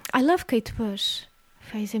love Kate Bush,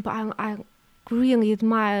 for example. I really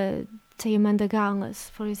admire Amanda Gallas,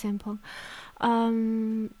 for example.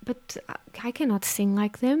 But I cannot sing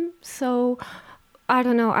like them, so I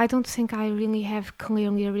don't know. I don't think I really have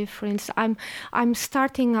clearly a reference. I'm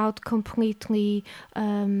starting out completely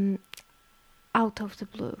out of the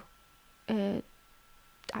blue.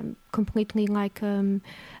 I'm completely like a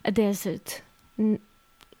desert.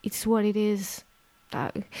 It's what it is.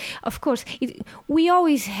 Of course, we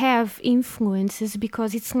always have influences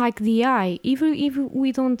because it's like the eye. Even if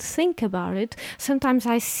we don't think about it, sometimes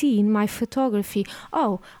I see in my photography,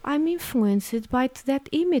 oh, I'm influenced by that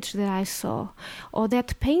image that I saw or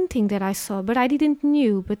that painting that I saw, but I didn't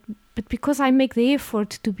knew. But because I make the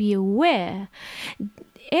effort to be aware,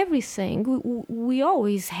 everything, we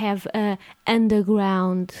always have a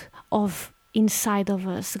underground of inside of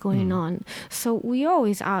us going on, so we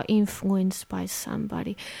always are influenced by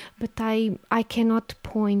somebody, but I cannot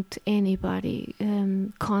point anybody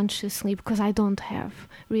consciously because I don't have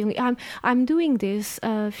really. I'm doing this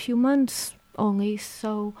a few months only,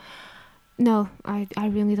 so no, I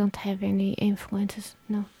really don't have any influences.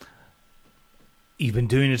 No. You've been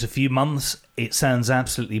doing it a few months. It sounds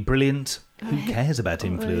absolutely brilliant. Who cares about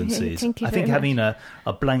influences? Thank you I think very having a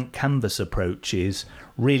blank canvas approach is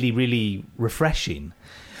really, really refreshing.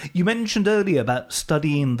 You mentioned earlier about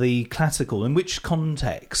studying the classical. In which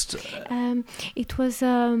context? It was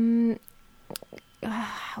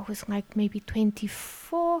I was like maybe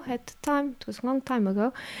 24 at the time. It was a long time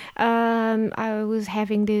ago. I was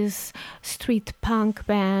having this street punk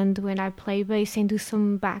band when I play bass and do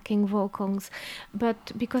some backing vocals.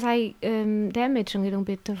 But because I damaged a little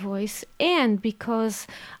bit the voice, and because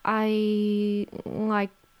I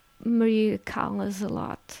like Maria Callas a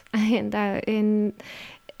lot, and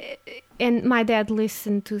my dad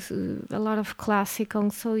listened to a lot of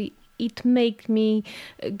classical, so it made me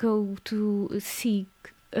go to seek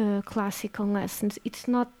classical lessons. It's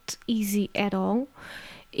not easy at all.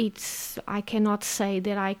 I cannot say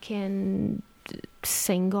that I can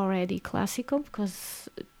sing already classical, because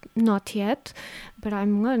not yet, but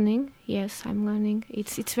I'm learning. Yes, I'm learning.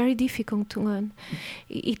 It's very difficult to learn.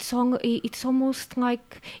 It's almost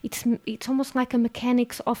like a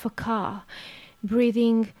mechanics of a car,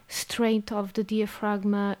 breathing straight off the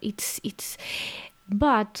diaphragm.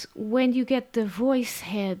 But when you get the voice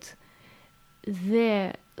head,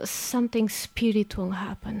 there something spiritual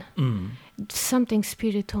happen. Something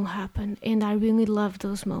spiritual happen, and I really love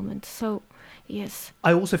those moments. So, yes.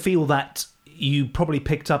 I also feel that you probably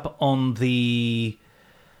picked up on the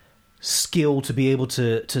skill to be able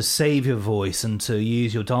to save your voice and to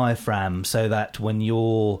use your diaphragm, so that when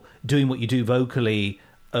you're doing what you do vocally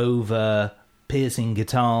over piercing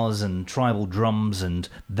guitars and tribal drums and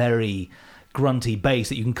very grunty bass,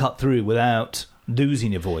 that you can cut through without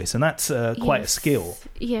losing your voice, and that's quite a skill.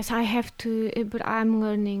 Yes, I have to, but I'm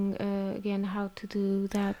learning again how to do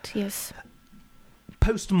that. Yes.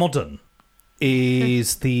 Postmodern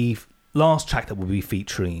is the last track that we'll be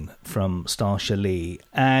featuring from Starsha Lee,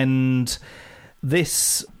 and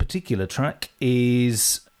this particular track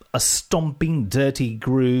is a stomping, dirty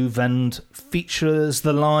groove and features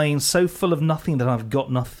the line, "So full of nothing that I've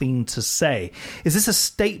got nothing to say." Is this a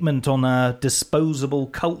statement on a disposable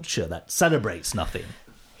culture that celebrates nothing?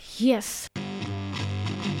 Yes.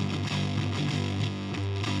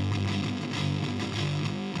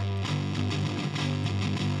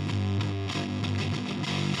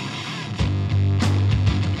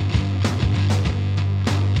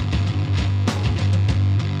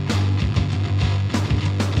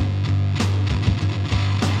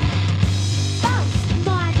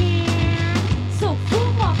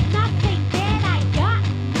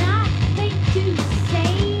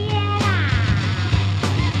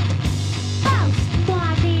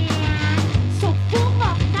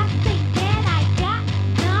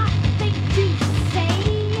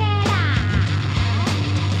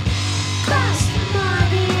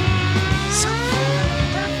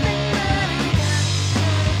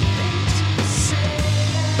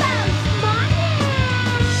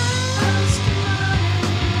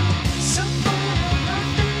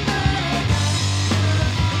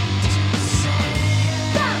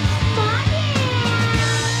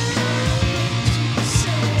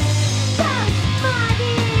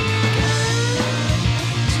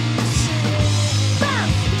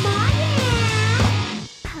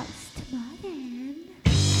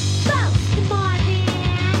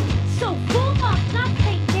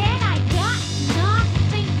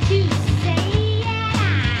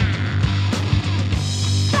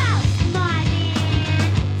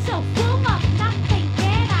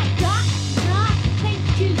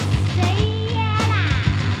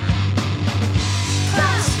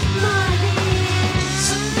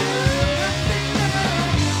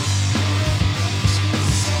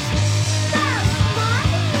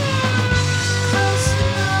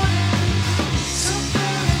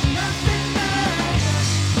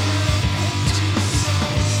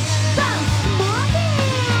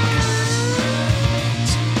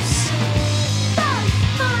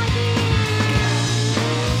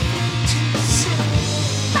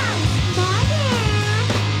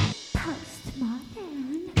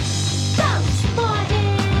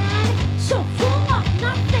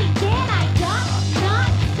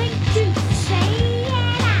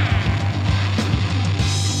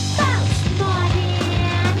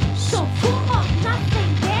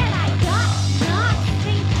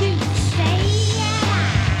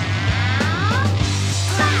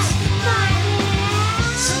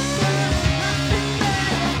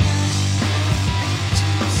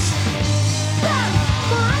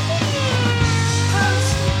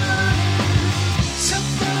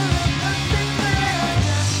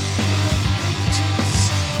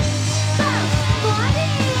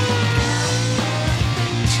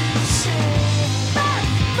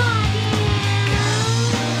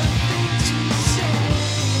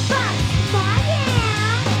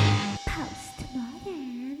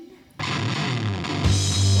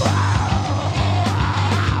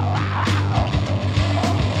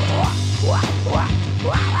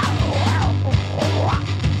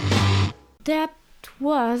 That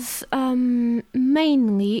was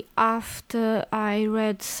mainly after I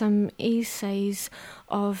read some essays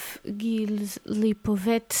of Gilles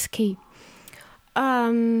Lipovetsky.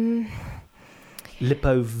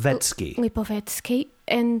 Lipovetsky,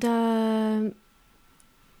 and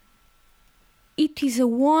it is a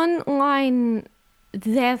one-line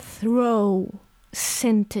death row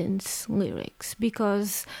sentence lyrics,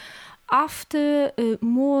 because after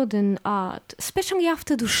modern art, especially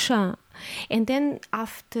after Duchamp, and then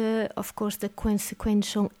after, of course, the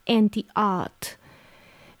consequential anti-art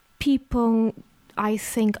people, I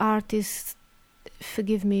think artists,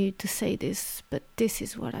 forgive me to say this, but this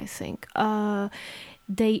is what I think.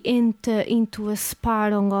 They enter into a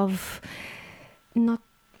spiral of not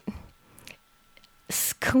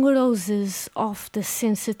sclerosis of the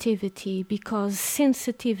sensitivity, because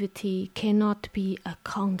sensitivity cannot be a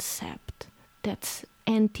concept. That's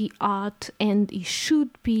anti-art, and it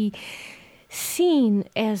should be seen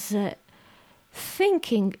as a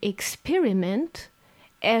thinking experiment,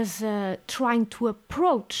 as trying to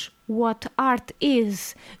approach what art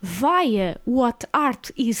is via what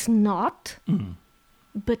art is not,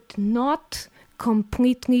 but not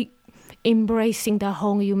completely embracing the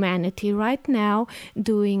whole humanity. Right now,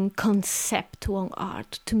 doing conceptual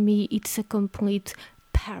art, to me, it's a complete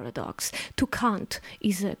paradox. To Kant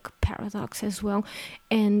is a paradox as well,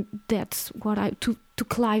 and that's what to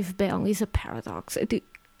Clive Bell is a paradox.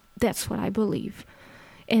 That's what I believe.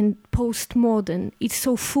 And postmodern, it's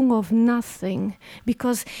so full of nothing,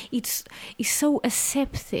 because it's so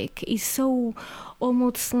aseptic, it's so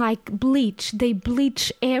almost like bleach. They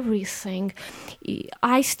bleach everything.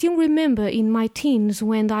 I still remember in my teens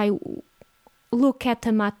when I look at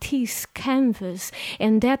a Matisse canvas,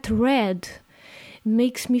 and that red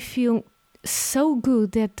makes me feel so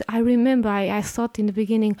good that I remember I thought in the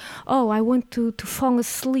beginning, oh, I want to fall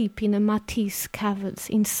asleep in a Matisse canvas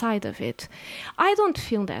inside of it. I don't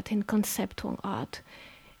feel that in conceptual art.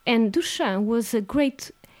 And Duchamp was a great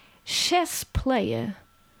chess player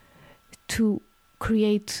to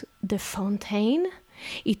create the Fontaine.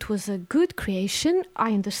 It was a good creation.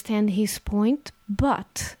 I understand his point,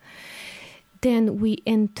 but then we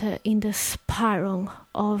enter in the spiral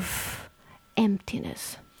of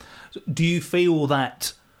emptiness. Do you feel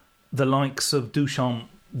that the likes of Duchamp,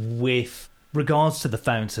 with regards to the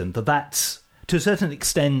fountain, that's, to a certain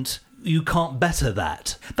extent, you can't better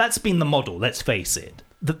that? That's been the model, let's face it.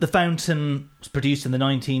 That the fountain was produced in the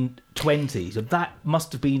 1920s, that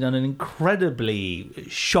must have been an incredibly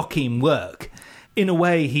shocking work. In a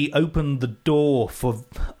way, he opened the door for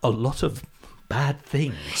a lot of bad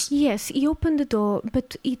things. Yes, he opened the door,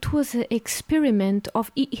 but it was an experiment of...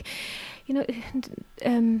 he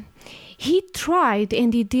tried,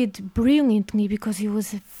 and he did brilliantly, because he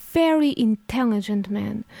was a very intelligent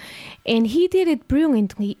man, and he did it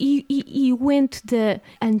brilliantly. He went the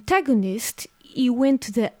antagonist, he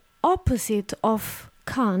went the opposite of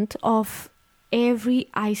Kant, of every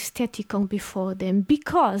aesthetical before them,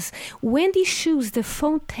 because when he chose the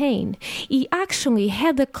Fontaine, he actually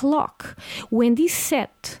had a clock. When he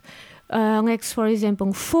set, like for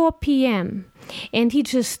example, 4 p.m., and he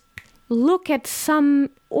just look at some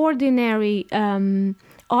ordinary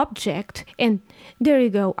object, and there you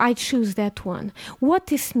go, I choose that one. What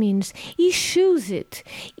this means, he chose it.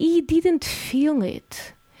 He didn't feel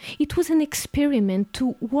it. It was an experiment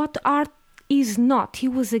to what art is not. He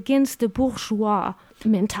was against the bourgeois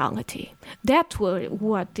mentality. That's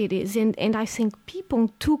what it is. And I think people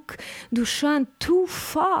took Duchamp too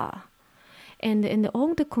far. And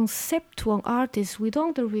all the conceptual artists, with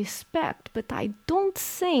all the respect, but I don't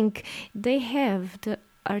think they have the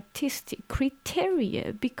artistic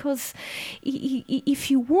criteria, because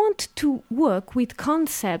if you want to work with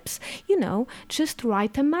concepts, just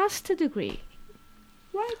write a master degree.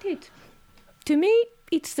 Write it. To me,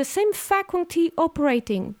 it's the same faculty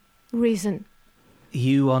operating reason.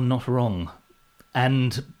 You are not wrong.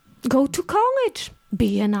 And... go to college.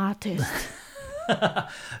 Be an artist.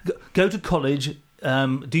 Go to college,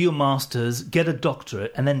 do your masters, get a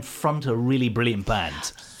doctorate, and then front a really brilliant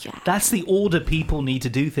band. Yeah. That's the order people need to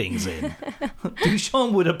do things in.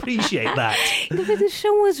 Duchamp would appreciate that.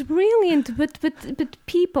 Duchamp was brilliant, but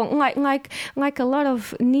people like a lot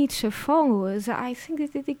of Nietzsche followers, I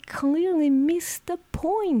think that they clearly missed the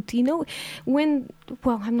point. I'm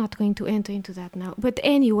not going to enter into that now. But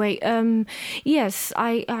anyway, yes,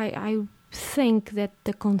 I think that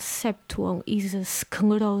the conceptual is a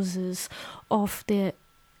sclerosis of the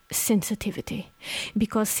sensitivity,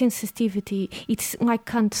 because sensitivity, it's like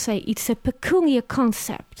Kant say, it's a peculiar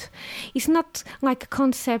concept. It's not like a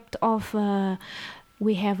concept of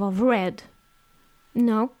we have of red.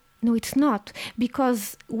 No, it's not,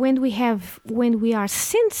 because when we are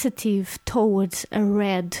sensitive towards a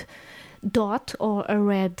red dot or a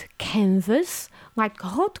red canvas, like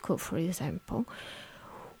Rothko, for example,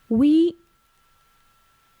 we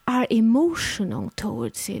are emotional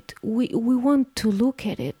towards it. We want to look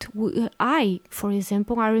at it. For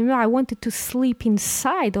example, I remember I wanted to sleep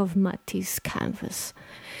inside of Matisse canvas.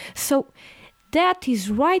 So that is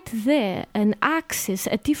right there, an axis,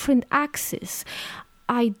 a different axis.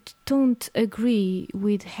 I don't agree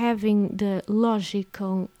with having the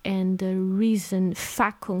logical and the reason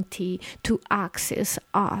faculty to access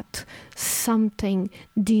art. Something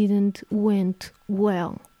didn't went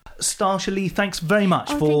well. Starsha Lee, thanks very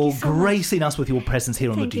much for gracing us with your presence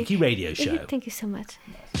here on the Dookie Radio Show. Thank you so much.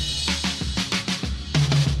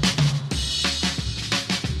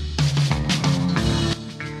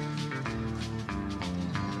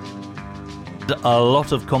 A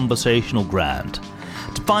lot of conversational ground.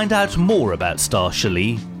 To find out more about Starsha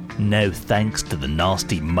Lee, no thanks to the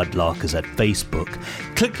nasty mudlarkers at Facebook,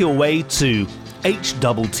 click your way to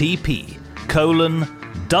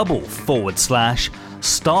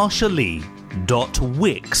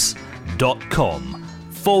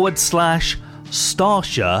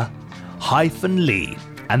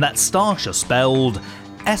And that's Starsha spelled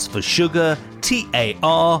S for sugar,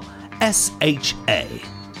 Tarsha.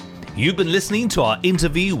 You've been listening to our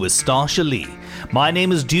interview with Starsha Lee. My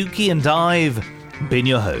name is Dookie and I've been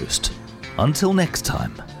your host. Until next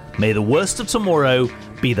time, may the worst of tomorrow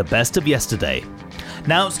be the best of yesterday.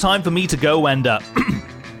 Now it's time for me to go and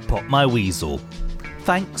pop my weasel.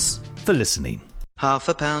 Thanks for listening. Half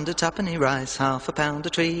a pound of tuppenny rice, half a pound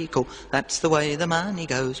of treacle. That's the way the money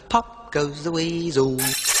goes. Pop goes the weasel.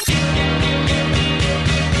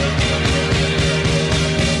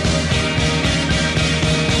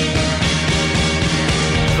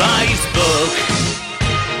 Facebook.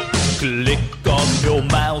 Click on your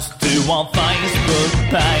mouse to our Facebook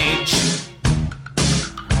page.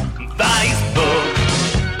 Facebook.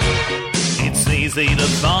 It's easy to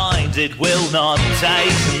find, it will not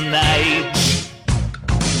take an age.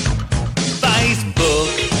 Facebook.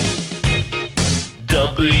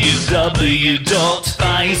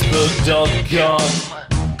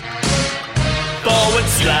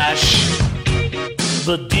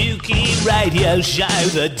 www.facebook.com/The Dookie Radio Show,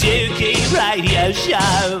 The Dookie Radio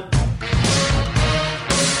Show.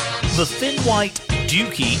 The thin white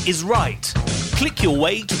Dookie is right. Click your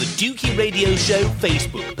way to the Dookie Radio Show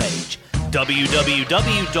Facebook page,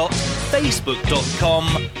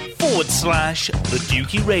 www.facebook.com/The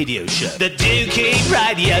Dookie Radio Show. The Dookie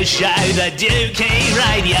Radio Show, The Dookie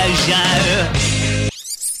Radio Show.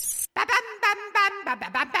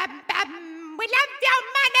 We love your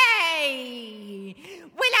money.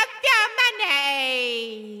 We love your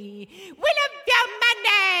money. We love your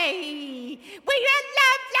money. We love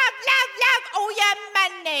all your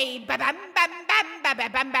money. Ba bam bam bam ba ba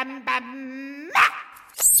bam bam bam.